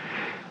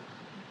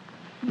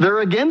 They're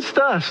against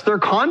us. They're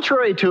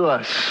contrary to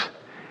us.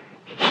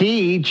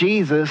 He,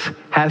 Jesus,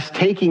 has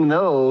taken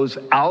those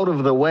out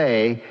of the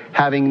way,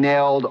 having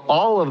nailed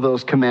all of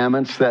those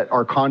commandments that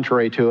are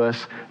contrary to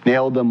us,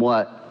 nailed them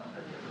what?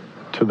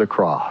 To the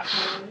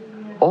cross.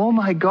 Oh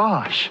my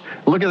gosh.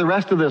 Look at the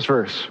rest of this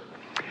verse.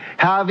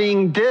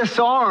 Having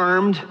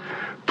disarmed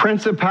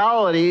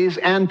principalities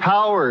and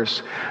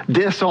powers.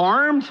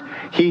 Disarmed,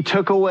 he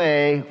took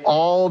away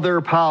all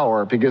their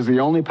power, because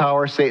the only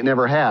power Satan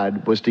ever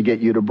had was to get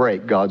you to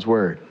break God's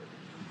word.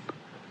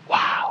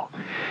 Wow.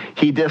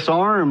 He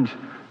disarmed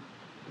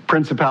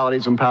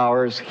principalities and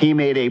powers. He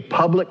made a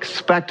public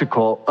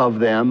spectacle of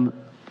them.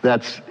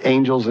 That's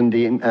angels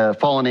and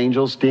fallen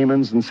angels,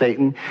 demons and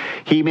Satan.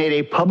 He made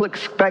a public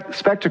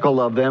spectacle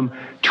of them,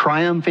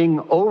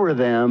 triumphing over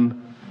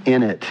them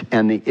in it.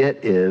 And the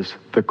it is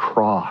the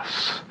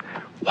cross.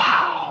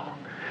 Wow.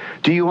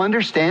 Do you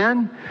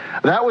understand?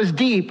 That was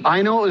deep.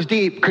 I know it was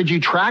deep. Could you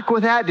track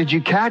with that? Did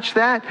you catch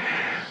that?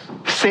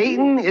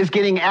 Satan is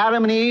getting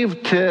Adam and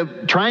Eve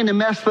to trying to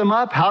mess them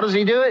up. How does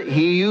he do it?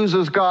 He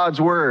uses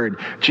God's word.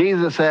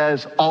 Jesus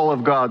says all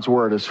of God's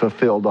word is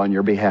fulfilled on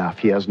your behalf.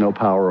 He has no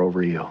power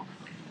over you.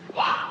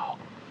 Wow.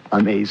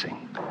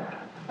 Amazing.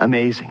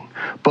 Amazing.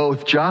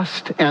 Both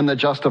just and the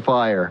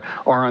justifier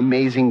are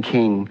amazing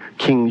King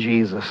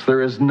Jesus.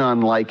 There is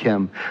none like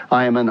him.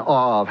 I am in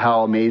awe of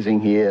how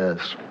amazing he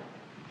is.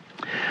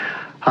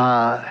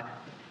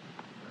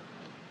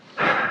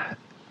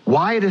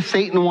 Why does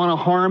Satan want to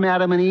harm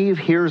Adam and Eve?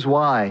 Here's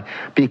why.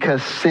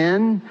 Because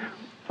sin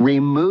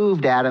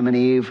removed Adam and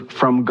Eve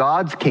from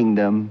God's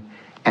kingdom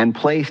and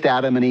placed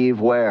Adam and Eve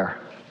where?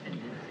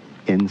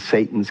 In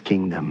Satan's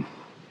kingdom.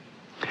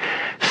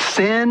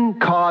 Sin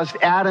caused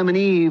Adam and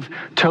Eve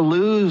to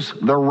lose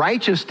the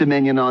righteous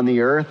dominion on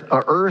the earth,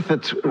 an earth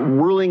that's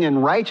ruling in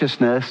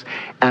righteousness,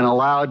 and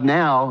allowed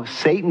now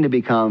Satan to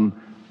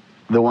become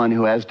the one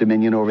who has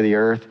dominion over the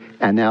earth.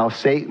 And now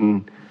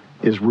Satan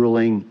is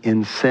ruling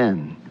in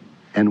sin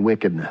and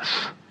wickedness.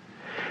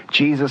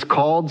 Jesus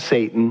called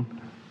Satan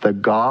the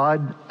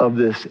god of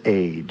this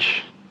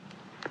age.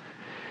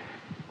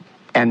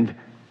 And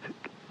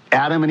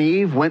Adam and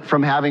Eve went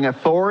from having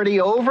authority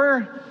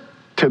over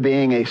to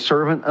being a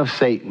servant of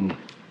Satan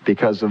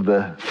because of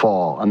the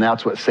fall. And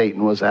that's what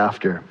Satan was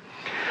after.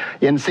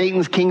 In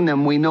Satan's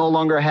kingdom, we no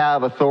longer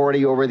have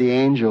authority over the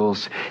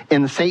angels.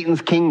 In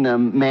Satan's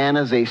kingdom, man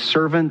is a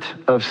servant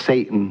of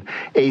Satan,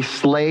 a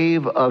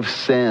slave of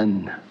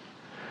sin.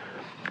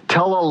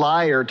 Tell a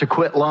liar to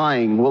quit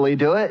lying. Will he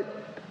do it?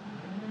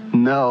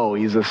 No,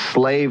 he's a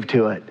slave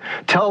to it.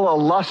 Tell a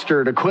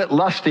luster to quit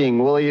lusting.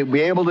 Will he be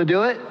able to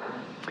do it?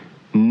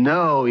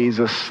 No, he's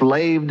a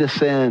slave to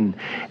sin.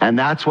 And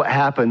that's what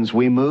happens.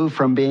 We move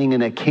from being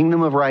in a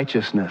kingdom of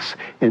righteousness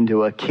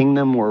into a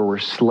kingdom where we're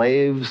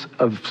slaves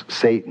of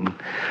Satan.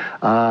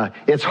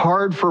 It's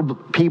hard for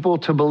people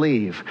to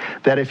believe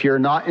that if you're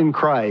not in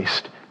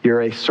Christ,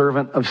 you're a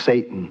servant of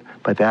Satan.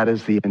 But that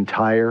is the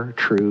entire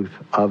truth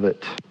of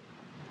it.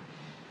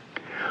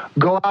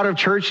 Go out of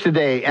church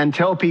today and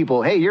tell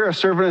people, hey, you're a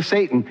servant of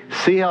Satan.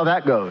 See how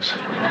that goes.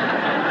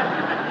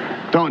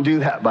 Don't do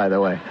that, by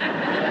the way.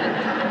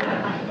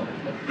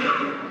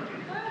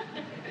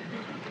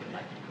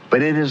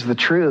 But it is the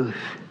truth.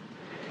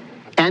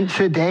 And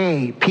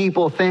today,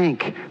 people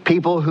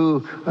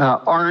who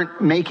aren't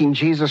making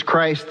Jesus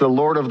Christ the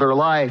Lord of their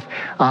life,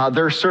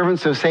 they're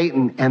servants of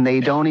Satan, and they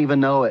don't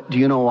even know it. Do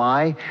you know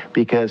why?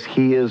 Because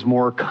he is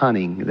more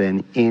cunning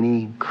than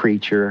any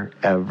creature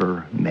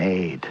ever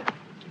made.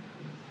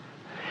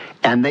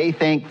 And they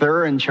think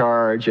they're in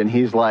charge, and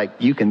he's like,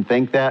 you can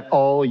think that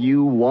all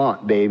you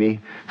want, baby.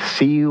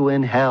 See you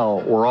in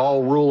hell, or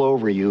I'll rule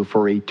over you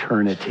for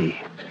eternity.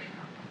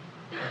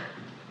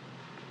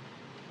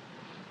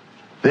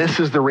 This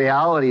is the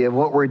reality of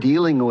what we're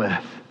dealing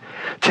with.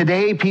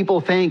 Today, people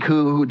think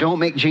who don't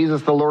make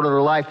Jesus the Lord of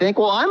their life, think,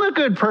 well, I'm a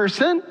good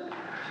person.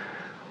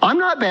 I'm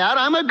not bad.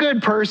 I'm a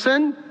good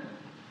person.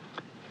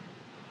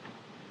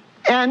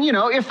 And,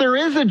 if there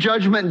is a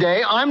judgment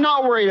day, I'm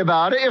not worried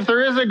about it. If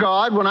there is a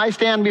God, when I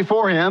stand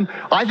before him,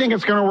 I think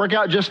it's going to work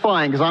out just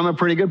fine because I'm a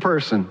pretty good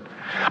person.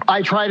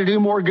 I try to do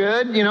more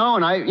good, and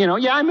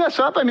I mess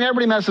up. I mean,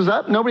 everybody messes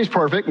up. Nobody's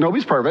perfect.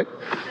 Nobody's perfect.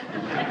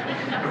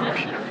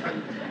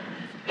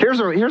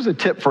 Here's a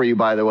tip for you,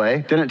 by the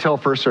way. Didn't tell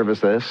first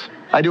service this.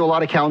 I do a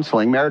lot of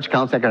counseling, marriage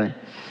counseling, that kind of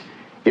thing.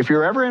 If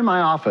you're ever in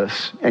my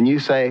office and you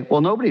say,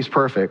 well, nobody's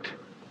perfect,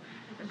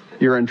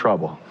 you're in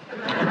trouble.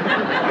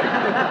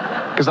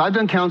 Because I've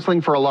done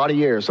counseling for a lot of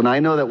years, and I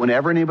know that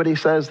whenever anybody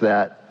says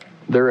that,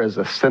 there is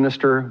a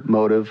sinister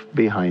motive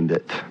behind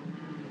it.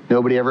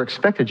 Nobody ever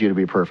expected you to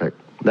be perfect.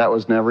 That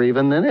was never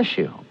even an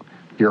issue.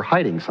 You're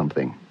hiding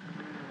something.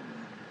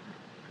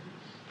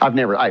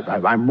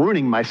 I'm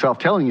ruining myself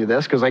telling you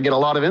this because I get a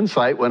lot of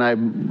insight when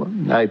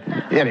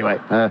anyway.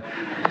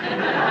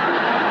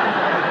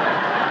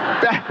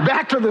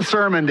 Back to the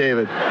sermon,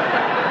 David.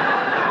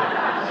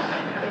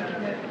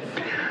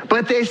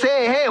 But they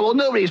say, hey, well,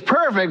 nobody's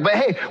perfect, but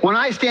hey, when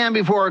I stand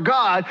before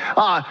God,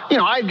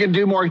 I can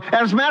do more.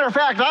 As a matter of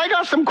fact, I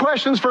got some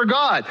questions for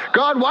God.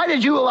 God, why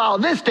did you allow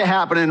this to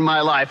happen in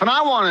my life? And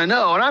I want to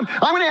know, and I'm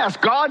going to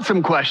ask God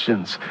some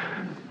questions.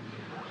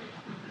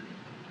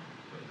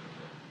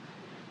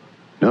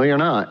 No, you're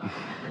not.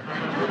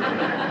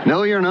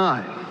 No, you're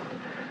not.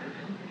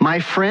 My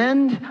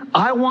friend,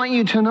 I want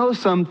you to know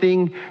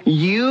something.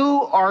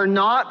 You are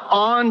not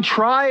on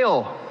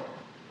trial.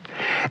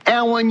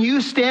 And when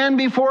you stand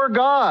before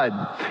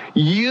God,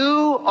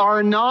 you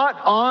are not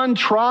on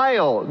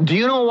trial. Do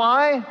you know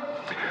why?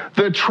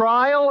 The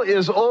trial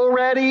is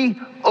already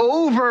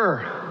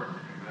over.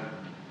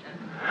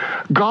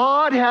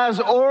 God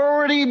has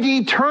already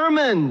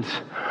determined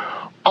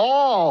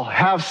all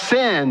have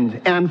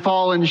sinned and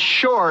fallen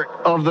short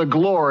of the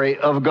glory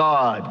of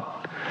God.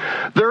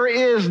 There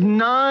is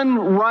none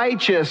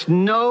righteous,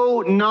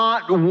 no,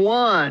 not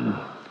one.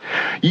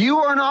 You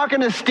are not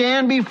going to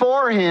stand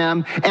before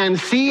him and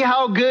see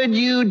how good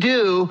you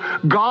do.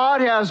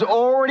 God has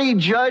already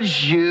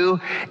judged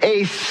you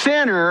a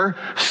sinner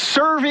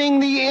serving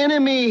the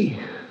enemy.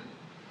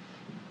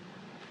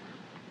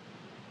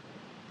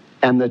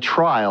 And the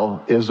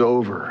trial is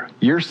over.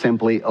 You're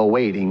simply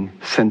awaiting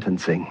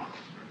sentencing.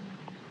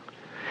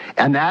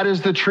 And that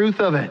is the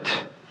truth of it.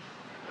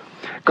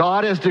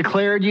 God has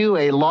declared you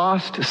a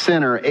lost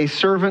sinner, a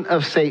servant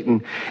of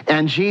Satan.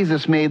 And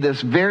Jesus made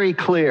this very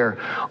clear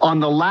on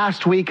the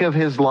last week of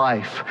his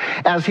life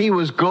as he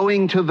was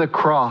going to the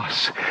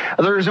cross.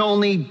 There's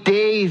only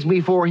days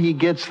before he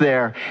gets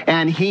there.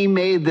 And he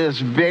made this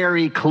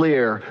very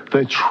clear.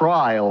 The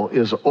trial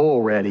is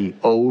already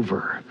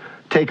over.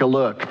 Take a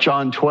look,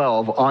 John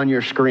 12 on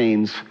your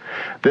screens.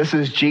 This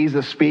is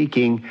Jesus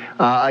speaking.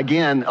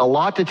 Again, a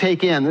lot to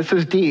take in. This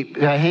is deep.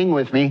 Hang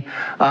with me.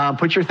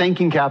 Put your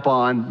thinking cap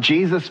on.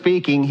 Jesus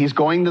speaking. He's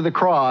going to the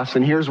cross,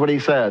 and here's what he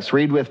says.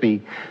 Read with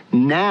me.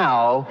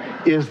 Now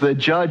is the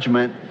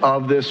judgment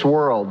of this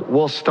world.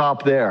 We'll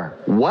stop there.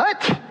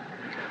 What?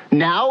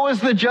 Now is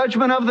the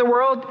judgment of the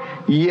world?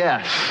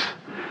 Yes.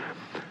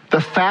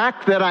 The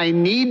fact that I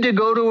need to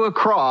go to a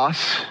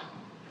cross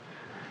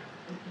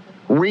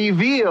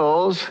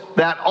reveals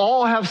that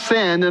all have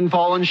sinned and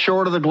fallen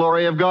short of the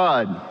glory of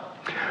God.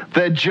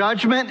 The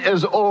judgment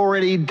is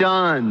already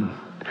done.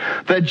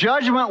 The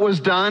judgment was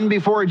done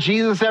before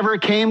Jesus ever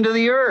came to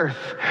the earth.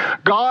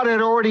 God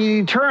had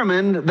already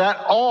determined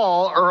that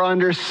all are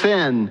under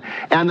sin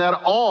and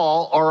that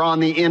all are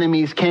on the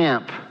enemy's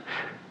camp.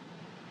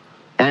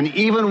 And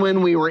even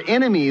when we were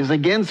enemies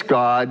against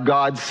God,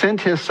 God sent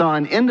his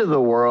son into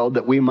the world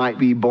that we might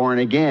be born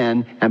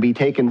again and be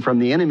taken from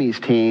the enemy's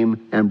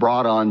team and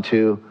brought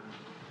onto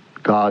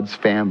God's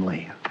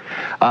family.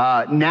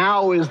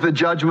 Now is the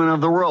judgment of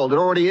the world. It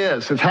already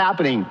is. It's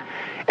happening.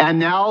 And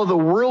now the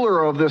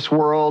ruler of this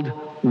world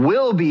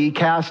will be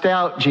cast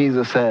out,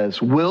 Jesus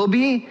says. Will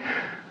be?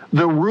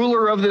 The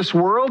ruler of this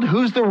world?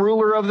 Who's the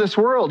ruler of this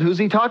world? Who's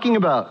he talking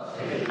about?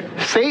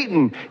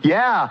 Satan.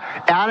 Yeah.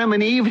 Adam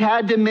and Eve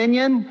had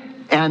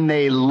dominion, and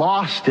they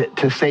lost it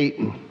to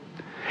Satan.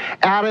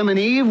 Adam and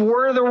Eve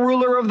were the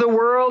ruler of the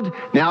world.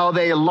 Now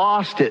they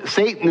lost it.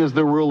 Satan is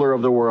the ruler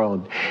of the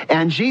world.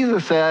 And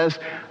Jesus says,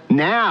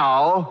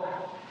 now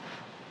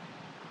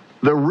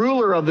the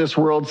ruler of this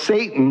world,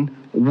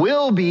 Satan,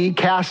 will be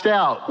cast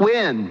out.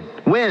 When?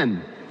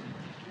 When?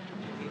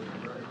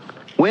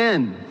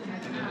 When?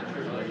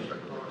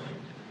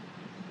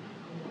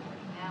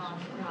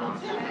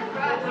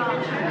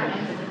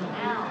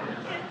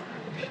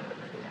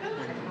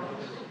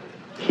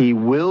 he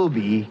will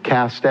be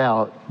cast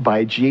out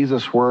by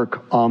Jesus'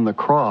 work on the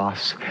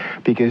cross,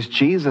 because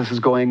Jesus is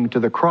going to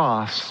the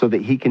cross so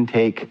that he can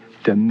take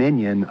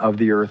dominion of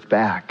the earth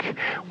back.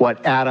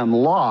 What Adam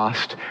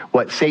lost,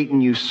 what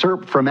Satan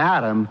usurped from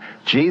Adam,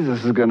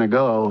 Jesus is going to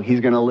go. He's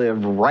going to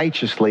live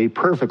righteously,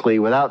 perfectly,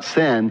 without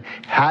sin.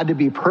 Had to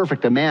be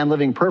perfect, a man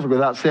living perfect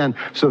without sin,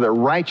 so that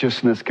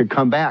righteousness could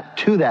come back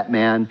to that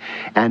man.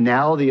 And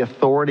now the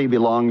authority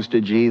belongs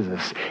to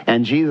Jesus.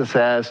 And Jesus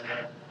says,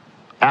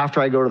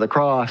 after I go to the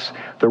cross,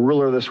 the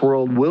ruler of this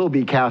world will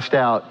be cast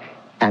out.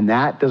 And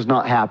that does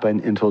not happen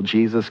until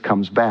Jesus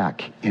comes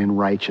back in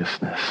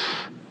righteousness.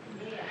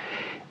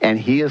 And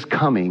he is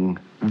coming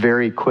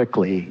very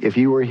quickly. If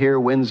you were here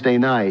Wednesday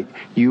night,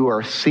 you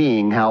are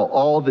seeing how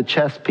all the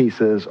chess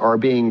pieces are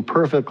being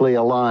perfectly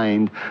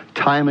aligned.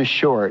 Time is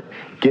short.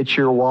 Get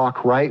your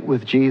walk right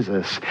with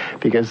Jesus,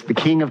 because the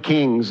King of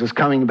Kings is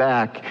coming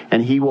back,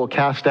 and he will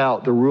cast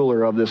out the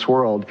ruler of this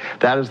world.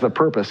 That is the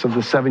purpose of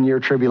the 7-year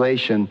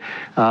tribulation,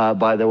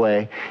 by the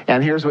way.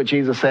 And here's what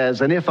Jesus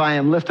says, and if I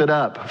am lifted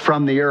up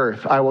from the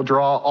earth, I will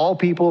draw all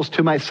peoples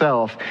to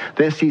myself.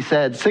 This he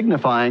said,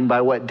 signifying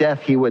by what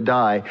death he would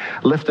die.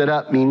 Lifted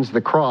up means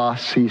the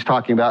cross. He's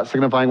talking about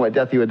signifying what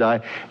death he would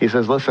die. He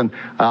says, listen,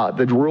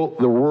 the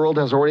world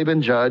has already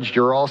been judged.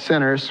 You're all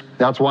sinners.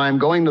 That's why I'm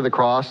going to the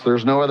cross.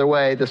 There's no other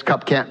way. This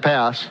cup can't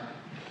pass.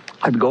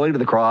 I'm going to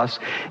the cross,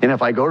 and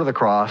if I go to the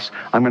cross,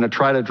 I'm going to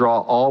try to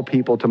draw all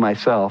people to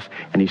myself,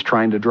 and he's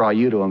trying to draw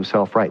you to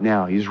himself right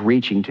now. He's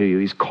reaching to you.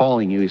 He's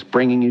calling you. He's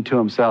bringing you to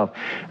himself.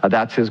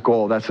 That's his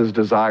goal. That's his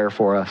desire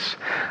for us.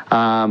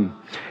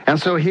 And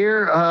so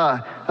here,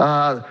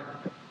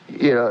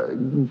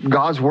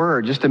 God's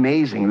word, just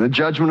amazing. The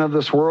judgment of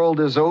this world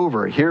is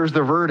over. Here's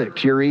the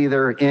verdict. You're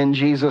either in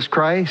Jesus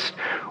Christ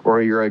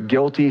or you're a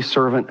guilty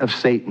servant of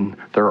Satan.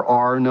 There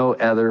are no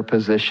other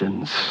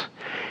positions.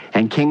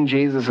 And King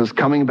Jesus is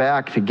coming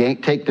back to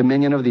take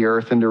dominion of the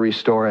earth and to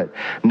restore it.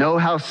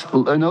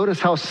 Notice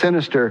how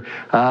sinister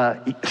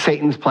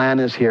Satan's plan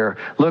is here.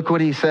 Look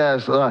what he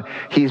says.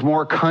 He's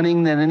more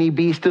cunning than any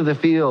beast of the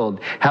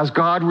field. Has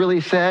God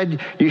really said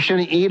you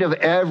shouldn't eat of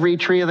every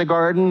tree of the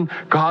garden?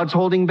 God's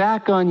holding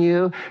back on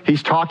you.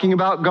 He's talking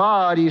about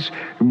God. He's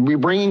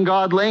bringing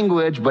God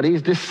language, but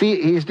he's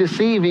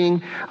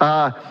deceiving.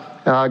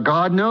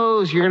 God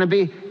knows you're going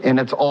to be, and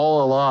it's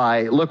all a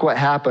lie. Look what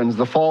happens.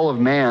 The fall of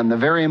man, the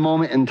very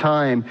moment in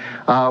time.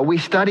 We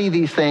study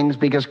these things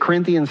because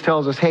Corinthians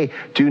tells us, hey,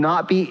 do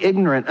not be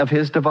ignorant of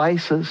his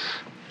devices.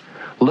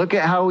 Look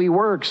at how he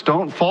works.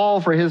 Don't fall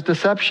for his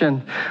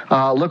deception.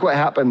 Look what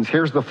happens.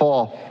 Here's the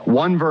fall.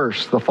 One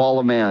verse, the fall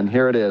of man.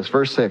 Here it is,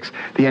 verse 6.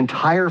 The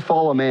entire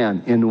fall of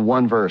man in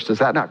one verse. Is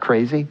that not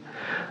crazy?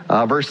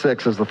 Verse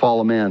 6 is the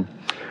fall of man.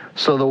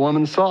 So the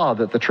woman saw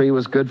that the tree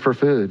was good for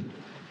food,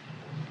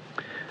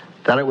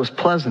 that it was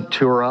pleasant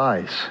to her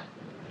eyes,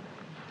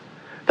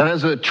 that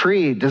as a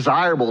tree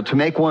desirable to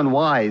make one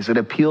wise, it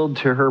appealed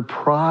to her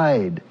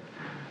pride.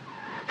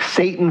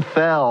 Satan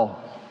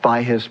fell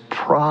by his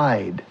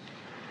pride.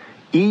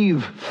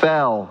 Eve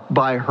fell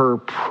by her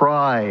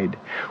pride.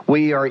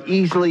 We are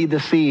easily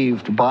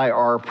deceived by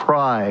our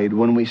pride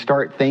when we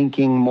start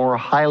thinking more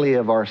highly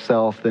of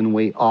ourselves than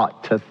we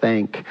ought to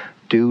think.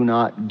 Do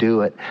not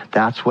do it.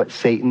 That's what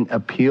Satan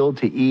appealed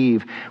to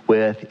Eve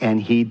with,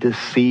 and he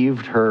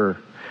deceived her.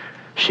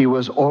 She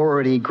was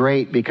already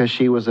great because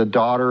she was a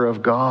daughter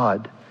of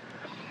God.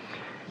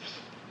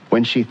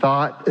 When she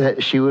thought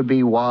that she would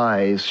be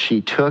wise,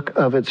 she took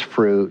of its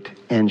fruit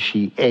and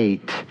she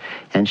ate,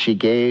 and she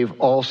gave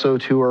also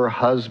to her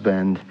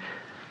husband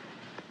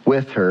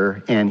with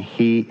her, and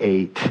he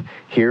ate.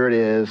 Here it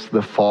is,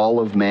 the fall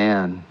of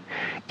man.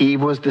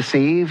 Eve was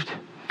deceived.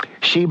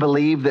 She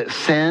believed that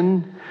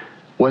sin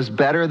was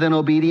better than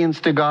obedience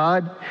to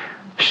God.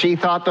 She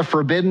thought the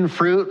forbidden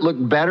fruit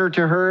looked better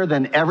to her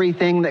than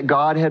everything that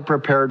God had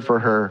prepared for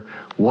her.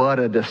 What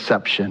a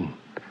deception.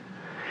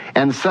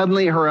 And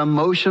suddenly her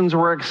emotions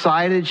were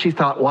excited. She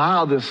thought,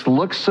 wow, this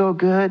looks so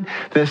good.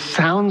 This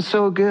sounds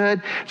so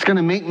good. It's going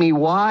to make me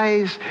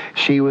wise.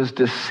 She was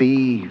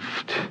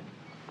deceived.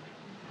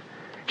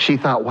 She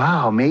thought,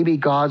 wow, maybe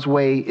God's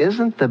way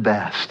isn't the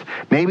best.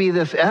 Maybe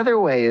this other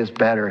way is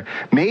better.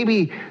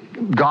 Maybe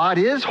God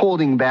is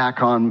holding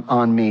back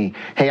on me.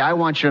 Hey, I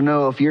want you to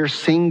know, if you're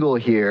single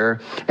here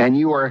and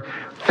you are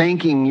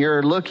thinking,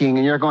 you're looking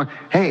and you're going,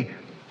 hey,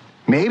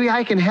 maybe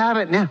I can have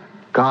it now.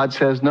 God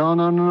says,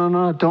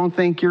 no. Don't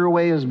think your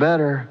way is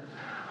better.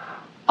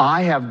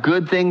 I have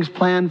good things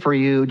planned for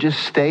you. Just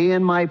stay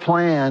in my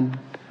plan.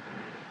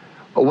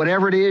 But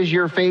whatever it is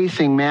you're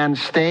facing, man,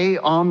 stay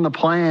on the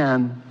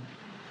plan.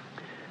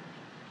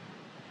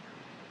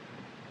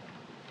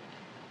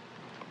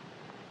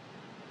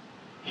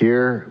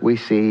 Here we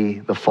see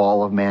the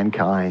fall of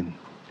mankind,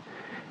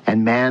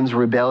 and man's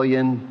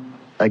rebellion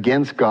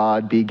against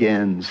God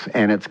begins,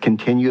 and it's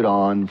continued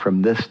on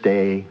from this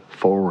day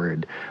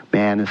forward.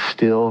 Man is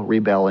still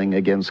rebelling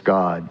against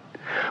God.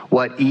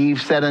 What Eve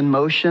set in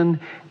motion,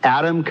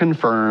 Adam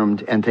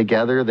confirmed, and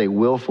together they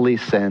willfully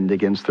sinned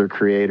against their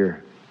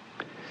Creator.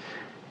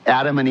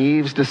 Adam and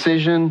Eve's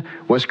decision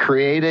was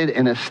created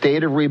in a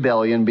state of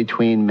rebellion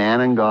between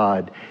man and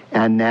God.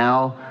 And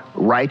now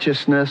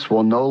righteousness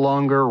will no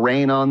longer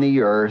reign on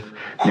the earth.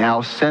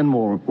 Now sin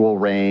will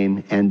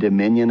reign, and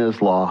dominion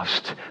is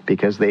lost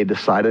because they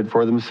decided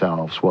for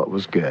themselves what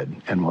was good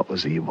and what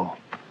was evil.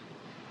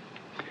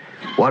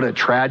 What a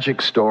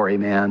tragic story,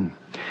 man.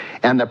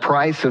 And the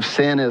price of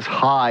sin is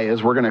high,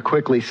 as we're going to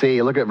quickly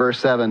see. Look at verse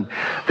 7.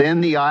 Then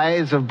the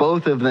eyes of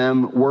both of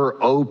them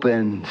were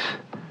opened.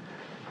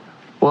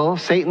 Well,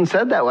 Satan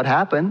said that would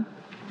happen.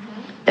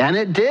 And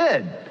it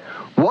did.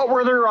 What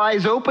were their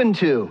eyes open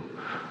to?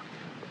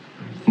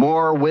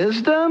 More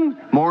wisdom?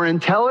 More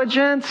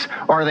intelligence?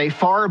 Are they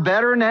far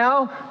better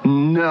now?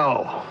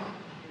 No.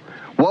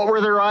 What were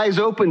their eyes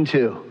open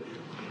to?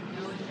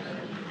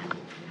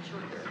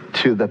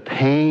 To the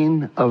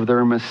pain of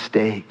their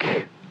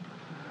mistake.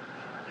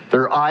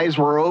 Their eyes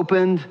were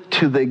opened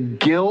to the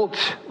guilt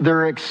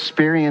they're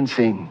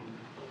experiencing.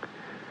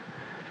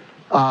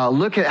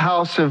 Look at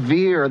how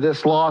severe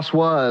this loss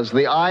was.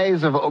 The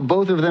eyes of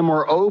both of them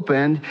were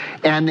opened,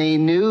 and they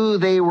knew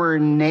they were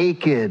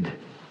naked.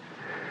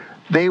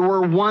 They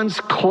were once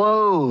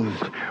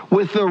clothed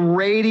with the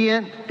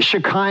radiant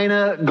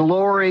Shekinah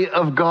glory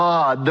of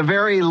God. The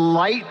very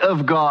light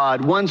of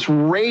God once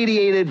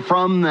radiated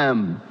from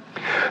them.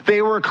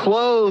 They were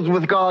clothed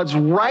with God's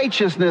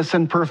righteousness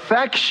and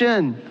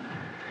perfection.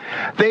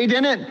 They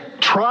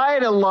didn't try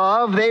to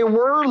love, they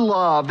were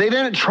loved. They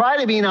didn't try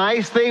to be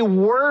nice, they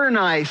were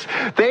nice.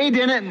 They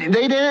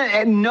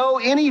didn't know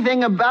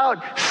anything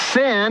about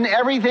sin.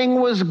 Everything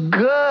was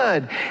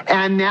good.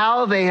 And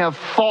now they have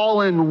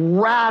fallen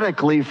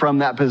radically from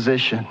that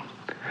position.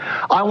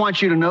 I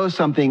want you to know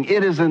something.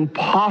 It is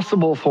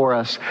impossible for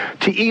us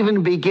to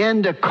even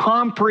begin to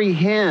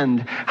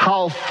comprehend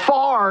how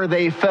far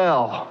they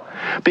fell.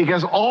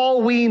 Because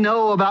all we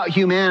know about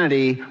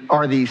humanity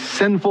are these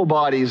sinful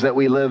bodies that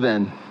we live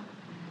in.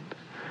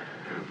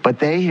 But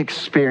they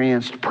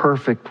experienced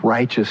perfect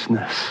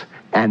righteousness,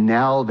 and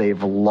now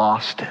they've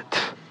lost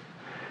it.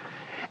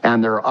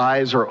 And their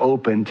eyes are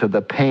open to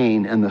the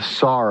pain and the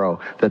sorrow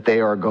that they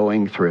are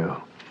going through.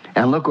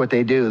 And look what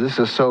they do. This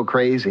is so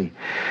crazy.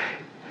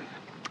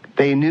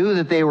 They knew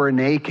that they were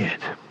naked.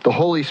 The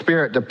Holy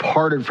Spirit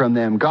departed from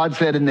them. God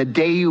said, in the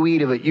day you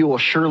eat of it, you will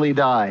surely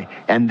die.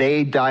 And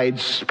they died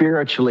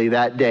spiritually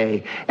that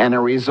day. And a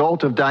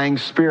result of dying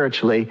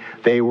spiritually,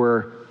 they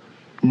were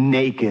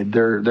naked.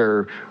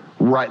 Their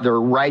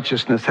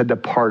righteousness had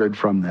departed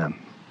from them.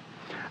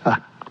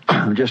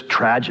 Just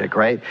tragic,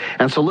 right?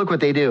 And so look what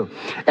they do.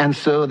 And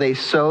so they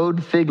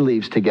sewed fig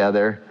leaves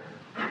together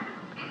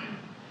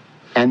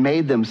and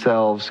made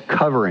themselves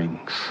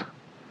coverings.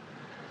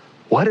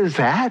 What is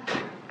that?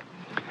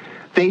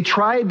 They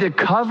tried to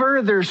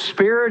cover their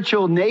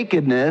spiritual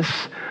nakedness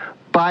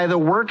by the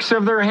works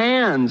of their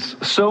hands,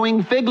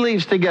 sewing fig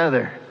leaves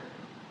together.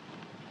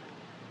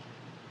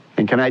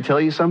 And can I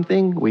tell you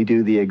something? We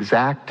do the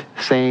exact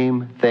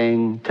same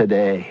thing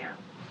today.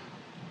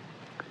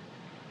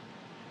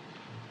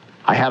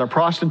 I had a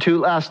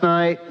prostitute last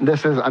night.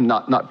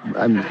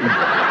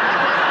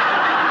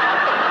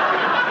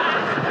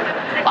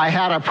 I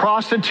had a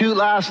prostitute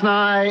last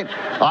night.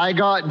 I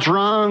got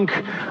drunk.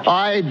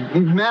 I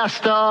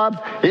messed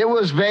up. It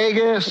was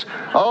Vegas.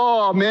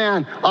 Oh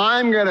man,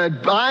 I'm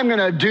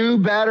gonna do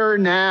better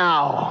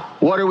now.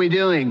 What are we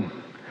doing?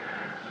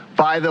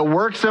 By the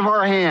works of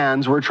our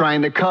hands, we're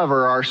trying to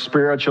cover our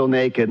spiritual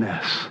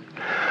nakedness.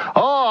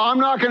 Oh, I'm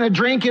not gonna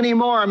drink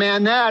anymore,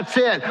 man. That's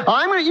it.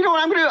 You know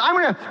what I'm gonna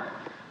do?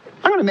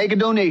 I'm gonna make a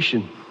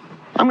donation.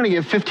 I'm gonna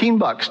give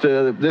 $15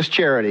 to this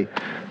charity.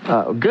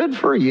 Good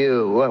for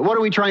you. What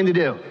are we trying to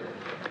do?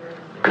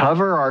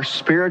 Cover our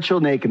spiritual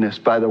nakedness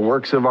by the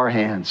works of our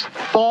hands.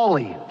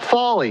 Folly.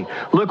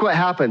 Look what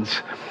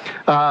happens.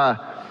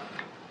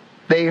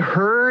 They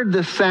heard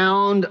the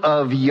sound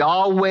of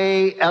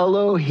Yahweh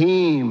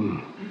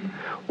Elohim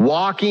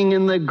walking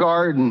in the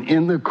garden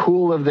in the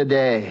cool of the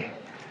day.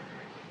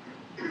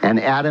 And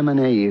Adam and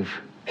Eve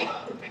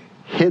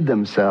hid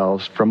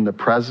themselves from the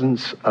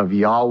presence of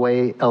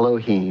Yahweh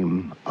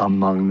Elohim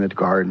among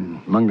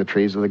the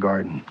trees of the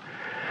garden.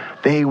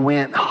 They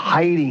went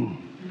hiding.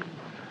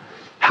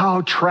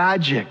 How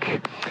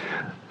tragic.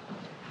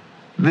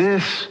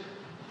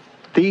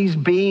 These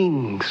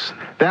beings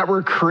that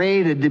were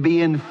created to be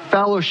in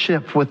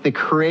fellowship with the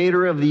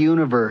creator of the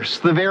universe,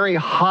 the very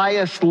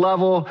highest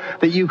level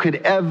that you could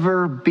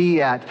ever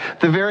be at,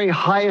 the very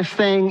highest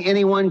thing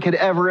anyone could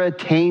ever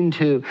attain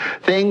to,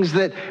 things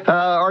that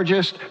are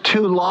just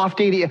too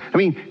lofty.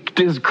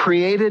 Is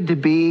created to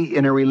be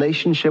in a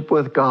relationship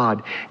with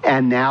God,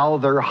 and now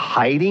they're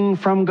hiding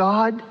from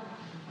God?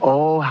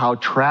 Oh, how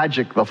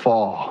tragic the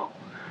fall.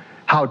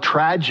 How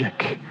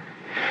tragic.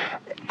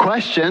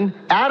 Question,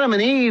 Adam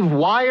and Eve,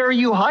 why are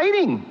you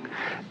hiding?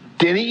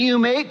 Didn't you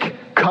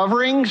make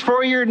coverings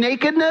for your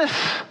nakedness?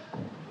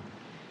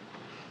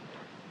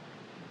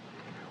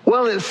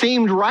 Well, it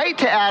seemed right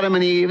to Adam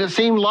and Eve. It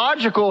seemed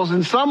logical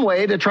in some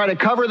way to try to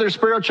cover their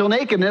spiritual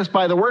nakedness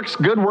by the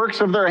good works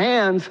of their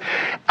hands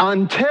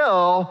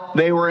until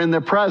they were in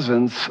the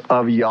presence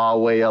of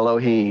Yahweh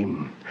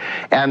Elohim.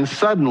 And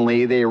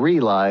suddenly they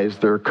realized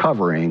their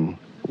covering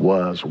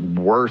was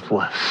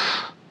worthless.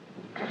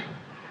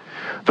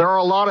 There are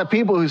a lot of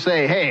people who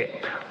say,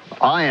 hey,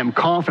 I am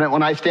confident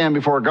when I stand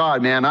before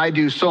God, man. I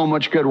do so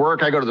much good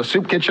work. I go to the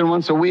soup kitchen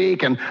once a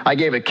week, and I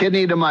gave a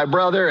kidney to my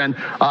brother, and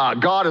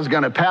God is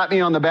going to pat me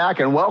on the back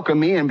and welcome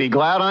me and be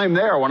glad I'm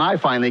there when I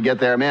finally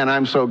get there. Man,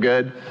 I'm so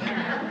good.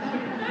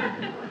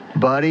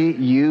 Buddy,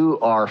 you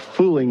are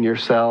fooling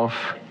yourself.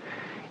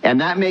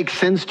 And that makes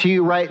sense to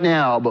you right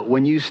now, but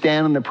when you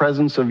stand in the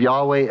presence of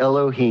Yahweh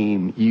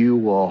Elohim, you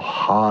will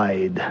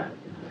hide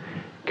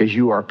because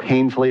you are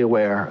painfully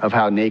aware of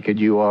how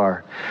naked you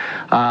are.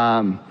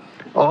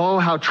 Oh,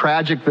 how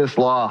tragic this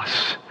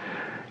loss.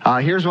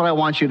 Here's what I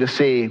want you to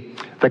see.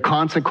 The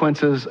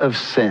consequences of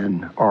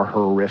sin are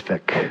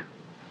horrific.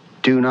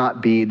 Do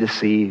not be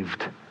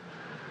deceived.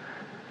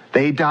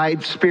 They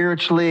died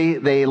spiritually.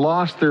 They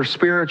lost their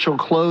spiritual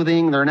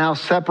clothing. They're now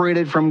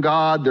separated from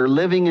God. They're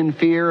living in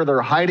fear.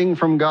 They're hiding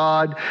from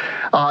God.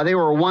 They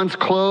were once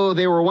clothed.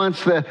 They were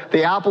once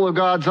the apple of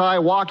God's eye,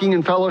 walking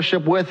in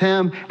fellowship with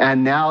Him.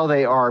 And now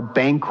they are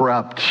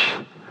bankrupt.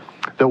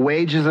 The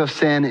wages of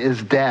sin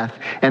is death,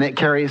 and it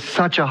carries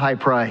such a high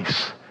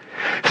price.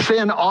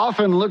 Sin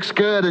often looks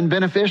good and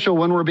beneficial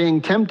when we're being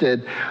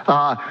tempted.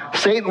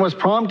 Satan was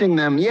prompting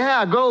them,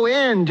 yeah, go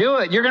in, do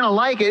it. You're going to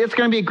like it. It's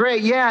going to be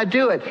great. Yeah,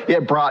 do it.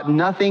 It brought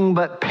nothing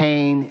but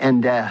pain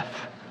and death.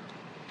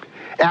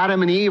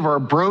 Adam and Eve are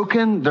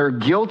broken. They're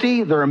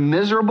guilty. They're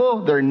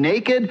miserable. They're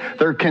naked.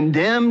 They're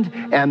condemned,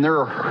 and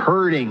they're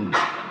hurting.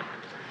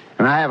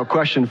 And I have a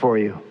question for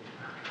you.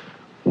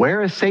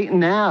 Where is Satan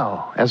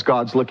now as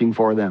God's looking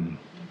for them?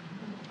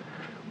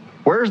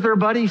 Where's their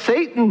buddy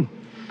Satan?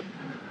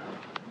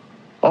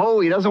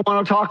 Oh, he doesn't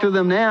want to talk to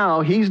them now.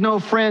 He's no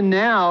friend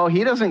now.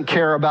 He doesn't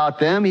care about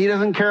them. He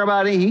doesn't care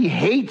about it. He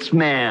hates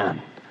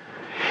man.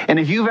 And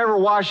if you've ever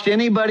watched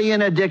anybody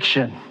in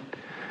addiction,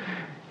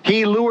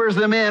 he lures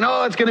them in.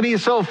 Oh, it's going to be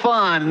so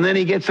fun. And then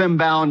he gets them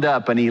bound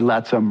up and he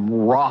lets them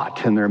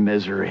rot in their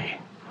misery.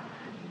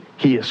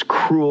 He is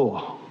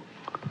cruel.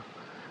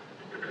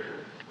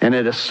 And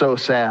it is so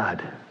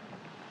sad.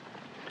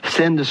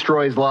 Sin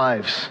destroys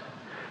lives.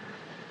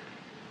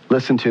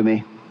 Listen to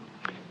me.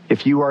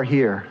 If you are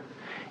here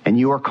and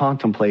you are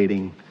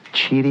contemplating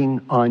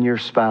cheating on your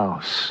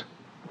spouse,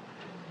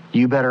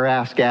 you better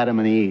ask Adam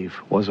and Eve,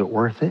 was it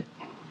worth it?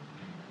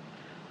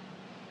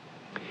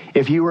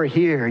 If you are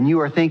here and you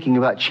are thinking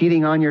about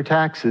cheating on your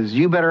taxes,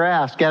 you better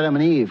ask Adam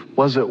and Eve,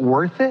 was it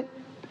worth it?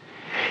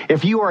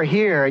 If you are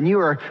here and you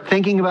are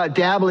thinking about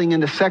dabbling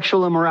into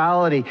sexual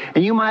immorality,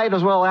 and you might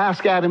as well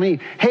ask Adam and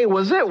Eve, hey,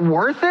 was it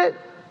worth it?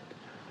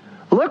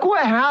 Look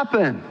what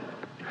happened.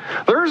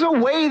 There's a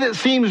way that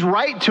seems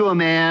right to a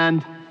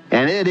man,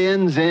 and it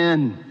ends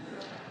in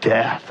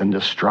death and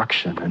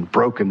destruction and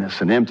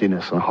brokenness and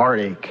emptiness and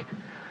heartache.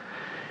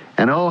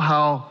 And oh,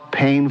 how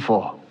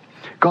painful.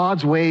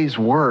 God's ways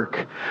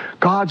work.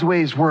 God's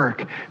ways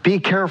work. Be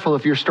careful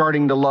if you're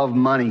starting to love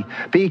money.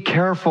 Be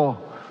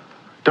careful.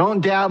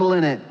 Don't dabble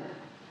in it.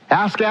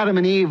 Ask Adam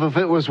and Eve if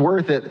it was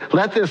worth it.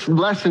 Let this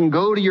lesson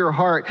go to your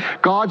heart.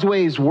 God's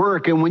ways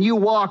work. And when you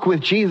walk with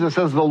Jesus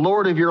as the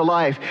Lord of your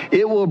life,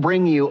 it will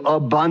bring you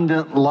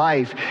abundant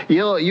life.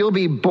 You'll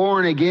be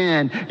born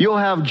again. You'll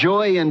have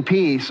joy and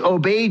peace.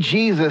 Obey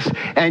Jesus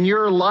and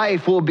your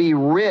life will be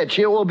rich.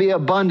 It will be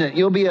abundant.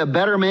 You'll be a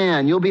better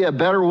man. You'll be a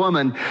better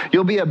woman.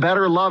 You'll be a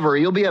better lover.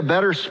 You'll be a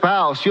better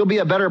spouse. You'll be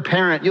a better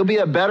parent. You'll be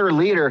a better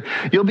leader.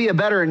 You'll be a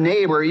better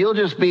neighbor. You'll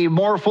just be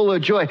more full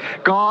of joy.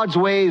 God's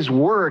ways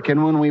work.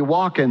 And when we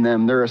walk in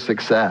them, they're a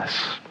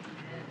success.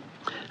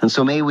 And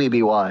so may we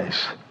be wise.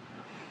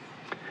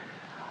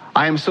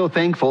 I am so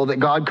thankful that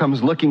God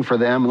comes looking for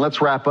them. And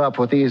let's wrap up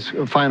with these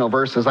final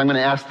verses. I'm going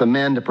to ask the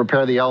men to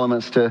prepare the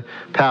elements to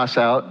pass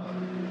out.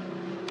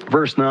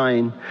 Verse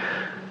 9.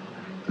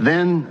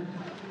 Then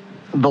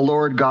the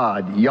Lord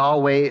God,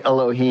 Yahweh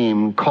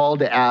Elohim, called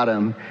to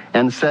Adam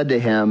and said to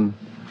him,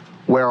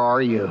 where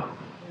are you?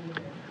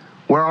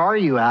 Where are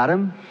you,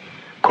 Adam?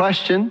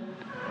 Question.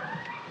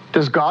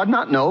 Does God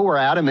not know where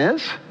Adam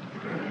is?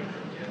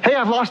 Hey,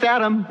 I've lost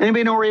Adam.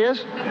 Anybody know where he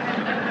is?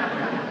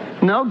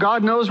 No,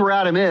 God knows where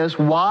Adam is.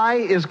 Why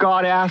is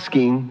God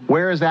asking,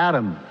 where is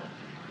Adam?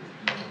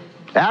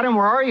 Adam,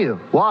 where are you?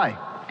 Why?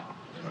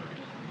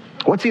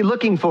 What's he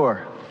looking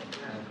for?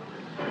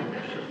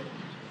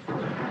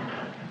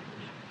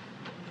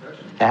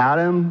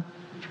 God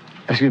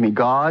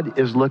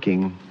is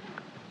looking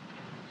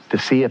to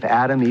see if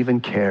Adam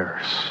even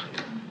cares.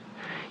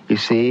 You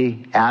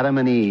see, Adam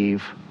and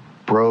Eve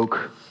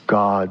broke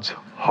God's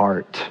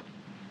heart.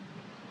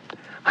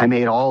 I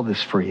made all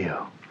this for you.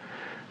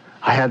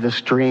 I had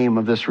this dream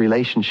of this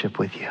relationship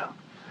with you.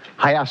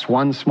 I asked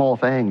one small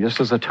thing just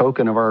as a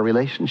token of our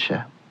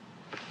relationship.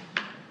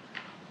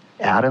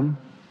 Adam,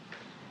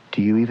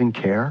 do you even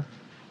care?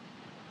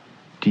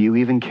 Do you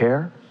even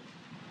care?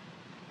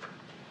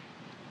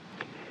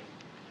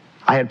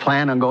 I had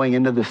planned on going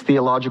into this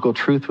theological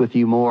truth with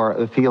you more,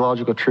 the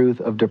theological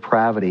truth of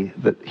depravity,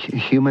 the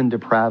human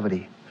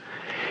depravity.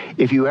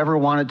 If you ever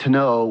wanted to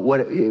know what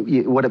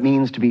it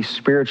means to be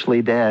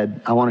spiritually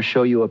dead, I want to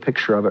show you a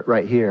picture of it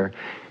right here.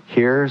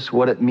 Here's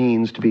what it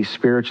means to be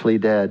spiritually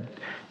dead.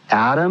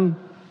 Adam,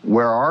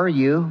 where are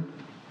you?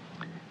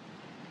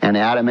 And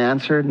Adam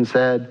answered and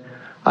said,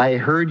 I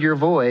heard your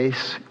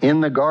voice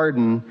in the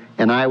garden,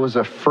 and I was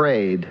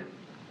afraid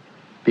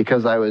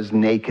because I was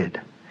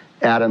naked.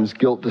 Adam's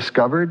guilt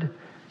discovered,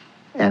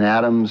 and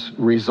Adam's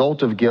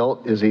result of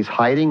guilt is he's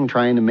hiding,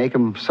 trying to make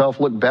himself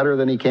look better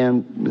than he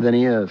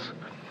is.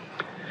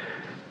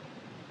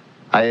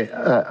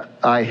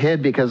 I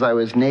hid because I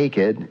was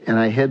naked, and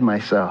I hid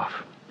myself.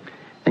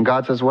 And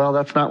God says, well,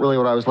 that's not really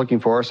what I was looking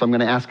for, so I'm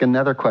going to ask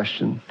another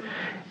question.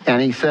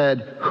 And he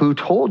said, who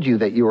told you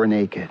that you were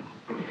naked?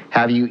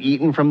 Have you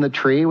eaten from the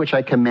tree which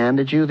I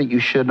commanded you that you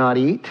should not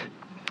eat?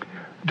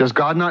 Does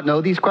God not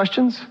know these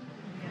questions?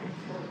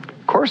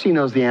 Of course he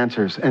knows the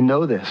answers. And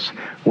know this,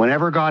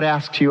 whenever God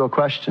asks you a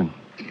question,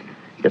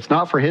 it's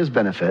not for his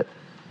benefit,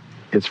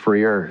 it's for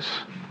yours.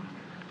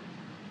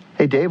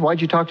 Hey, Dave,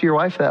 why'd you talk to your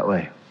wife that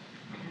way?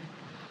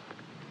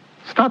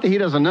 It's not that he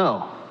doesn't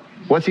know.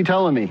 What's he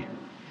telling me?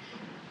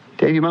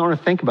 Dave, you might want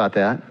to think about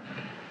that.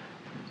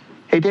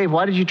 Hey, Dave,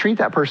 why did you treat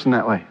that person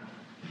that way?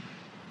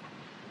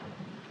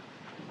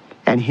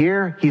 And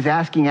here he's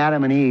asking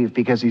Adam and Eve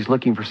because he's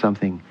looking for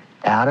something.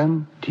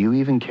 Adam, do you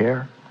even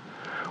care?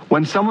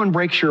 When someone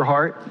breaks your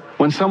heart,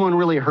 when someone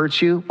really hurts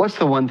you, what's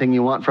the one thing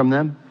you want from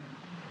them?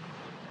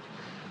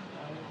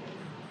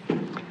 Do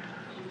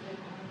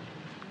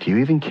you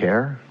even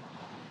care?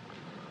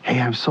 Hey,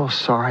 I'm so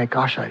sorry.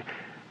 Gosh,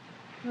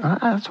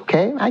 that's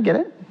okay. I get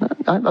it.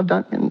 I've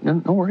done,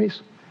 no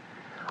worries.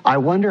 I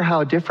wonder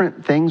how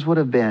different things would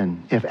have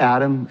been if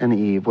Adam and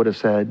Eve would have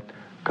said,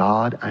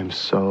 God, I'm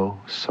so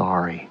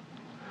sorry.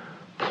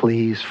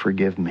 Please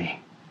forgive me.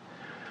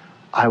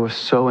 I was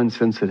so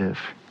insensitive.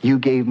 You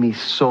gave me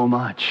so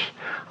much.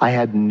 I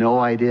had no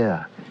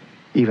idea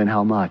even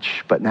how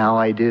much, but now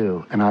I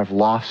do, and I've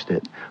lost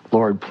it.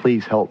 Lord,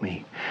 please help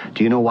me.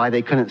 Do you know why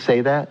they couldn't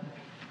say that?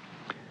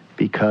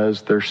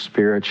 Because they're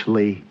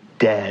spiritually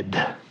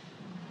dead.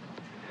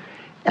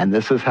 And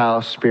this is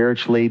how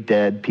spiritually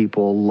dead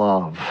people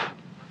love.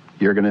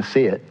 You're going to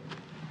see it.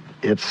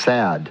 It's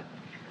sad.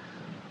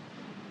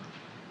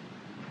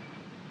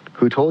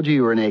 Who told you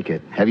you were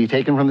naked? Have you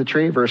taken from the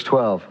tree? Verse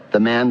 12. The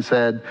man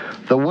said,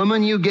 the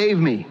woman you gave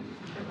me.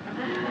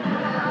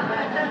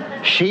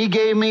 She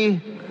gave me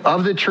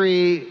of the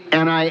tree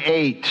and I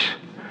ate.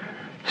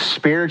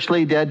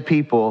 Spiritually dead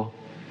people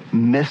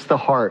miss the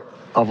heart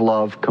of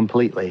love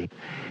completely.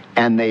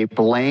 And they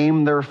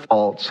blame their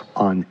faults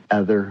on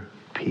other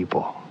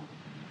people.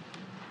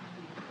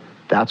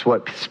 That's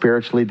what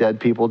spiritually dead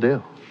people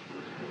do.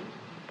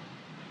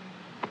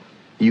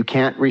 You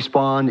can't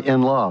respond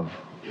in love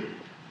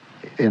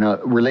in a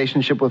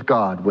relationship with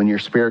God when you're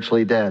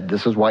spiritually dead.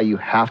 This is why you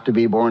have to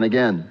be born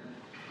again.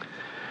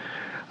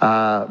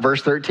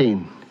 Verse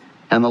 13.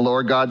 And the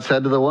Lord God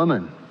said to the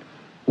woman,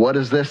 what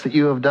is this that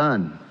you have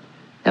done?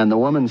 And the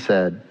woman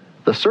said,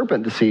 the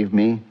serpent deceived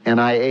me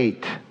and I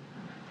ate.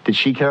 Did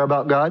she care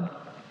about God?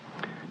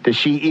 Did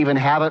she even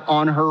have it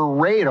on her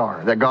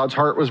radar that God's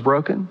heart was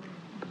broken?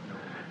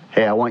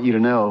 Hey, I want you to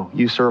know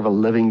you serve a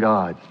living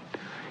God.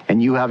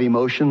 And you have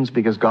emotions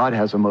because God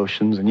has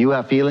emotions. And you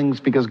have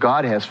feelings because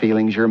God has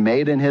feelings. You're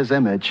made in his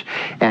image.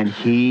 And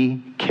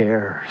he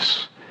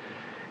cares.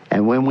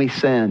 And when we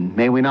sin,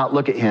 may we not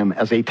look at him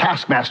as a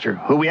taskmaster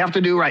who we have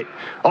to do right.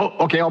 Oh,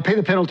 okay, I'll pay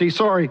the penalty.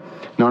 Sorry.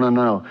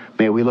 No.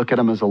 May we look at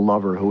him as a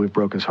lover who we've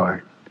broke his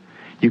heart.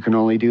 You can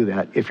only do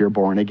that if you're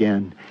born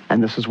again.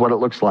 And this is what it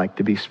looks like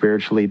to be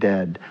spiritually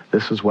dead.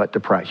 This is what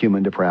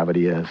human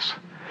depravity is.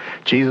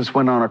 Jesus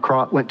went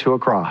to a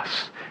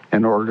cross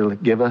in order to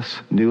give us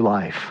new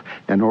life,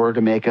 in order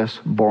to make us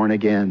born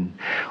again.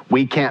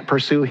 We can't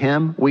pursue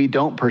him. We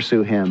don't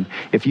pursue him.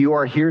 If you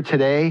are here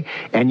today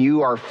and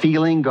you are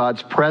feeling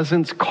God's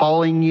presence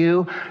calling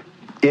you,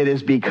 it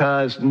is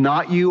because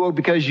not you or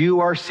because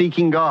you are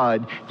seeking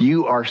God.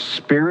 You are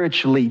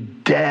spiritually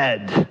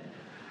dead.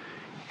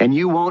 And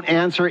you won't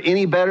answer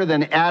any better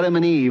than Adam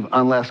and Eve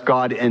unless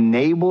God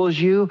enables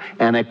you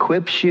and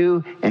equips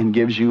you and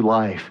gives you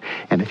life.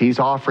 And if he's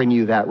offering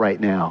you that right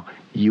now,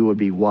 you would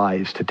be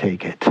wise to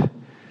take it.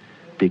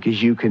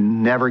 Because you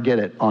can never get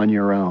it on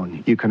your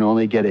own. You can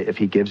only get it if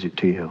he gives it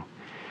to you.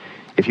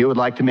 If you would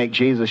like to make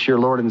Jesus your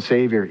Lord and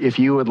Savior, if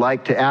you would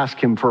like to ask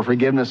him for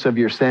forgiveness of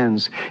your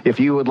sins, if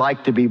you would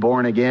like to be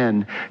born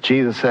again,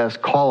 Jesus says,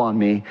 call on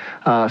me.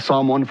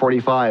 Psalm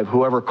 145,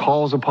 whoever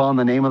calls upon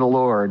the name of the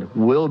Lord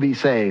will be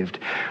saved.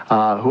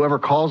 Whoever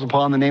calls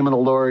upon the name of the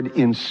Lord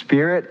in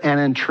spirit and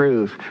in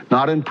truth,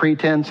 not in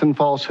pretense and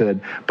falsehood,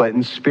 but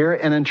in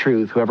spirit and in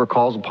truth, whoever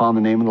calls upon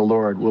the name of the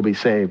Lord will be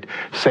saved.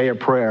 Say a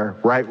prayer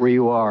right where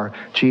you are.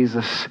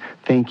 Jesus,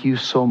 thank you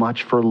so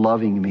much for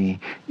loving me,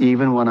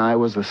 even when I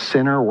was a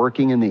sinner sinner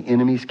working in the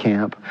enemy's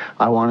camp.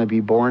 I want to be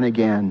born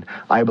again.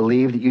 I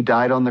believe that you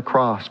died on the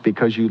cross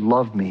because you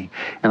love me.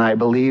 And I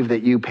believe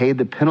that you paid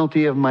the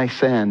penalty of my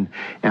sin.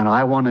 And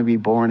I want to be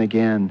born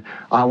again.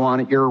 I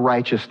want your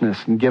righteousness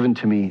given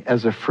to me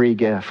as a free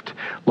gift.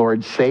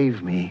 Lord,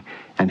 save me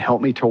and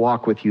help me to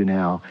walk with you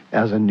now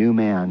as a new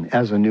man,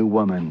 as a new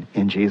woman.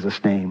 In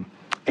Jesus' name,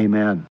 amen.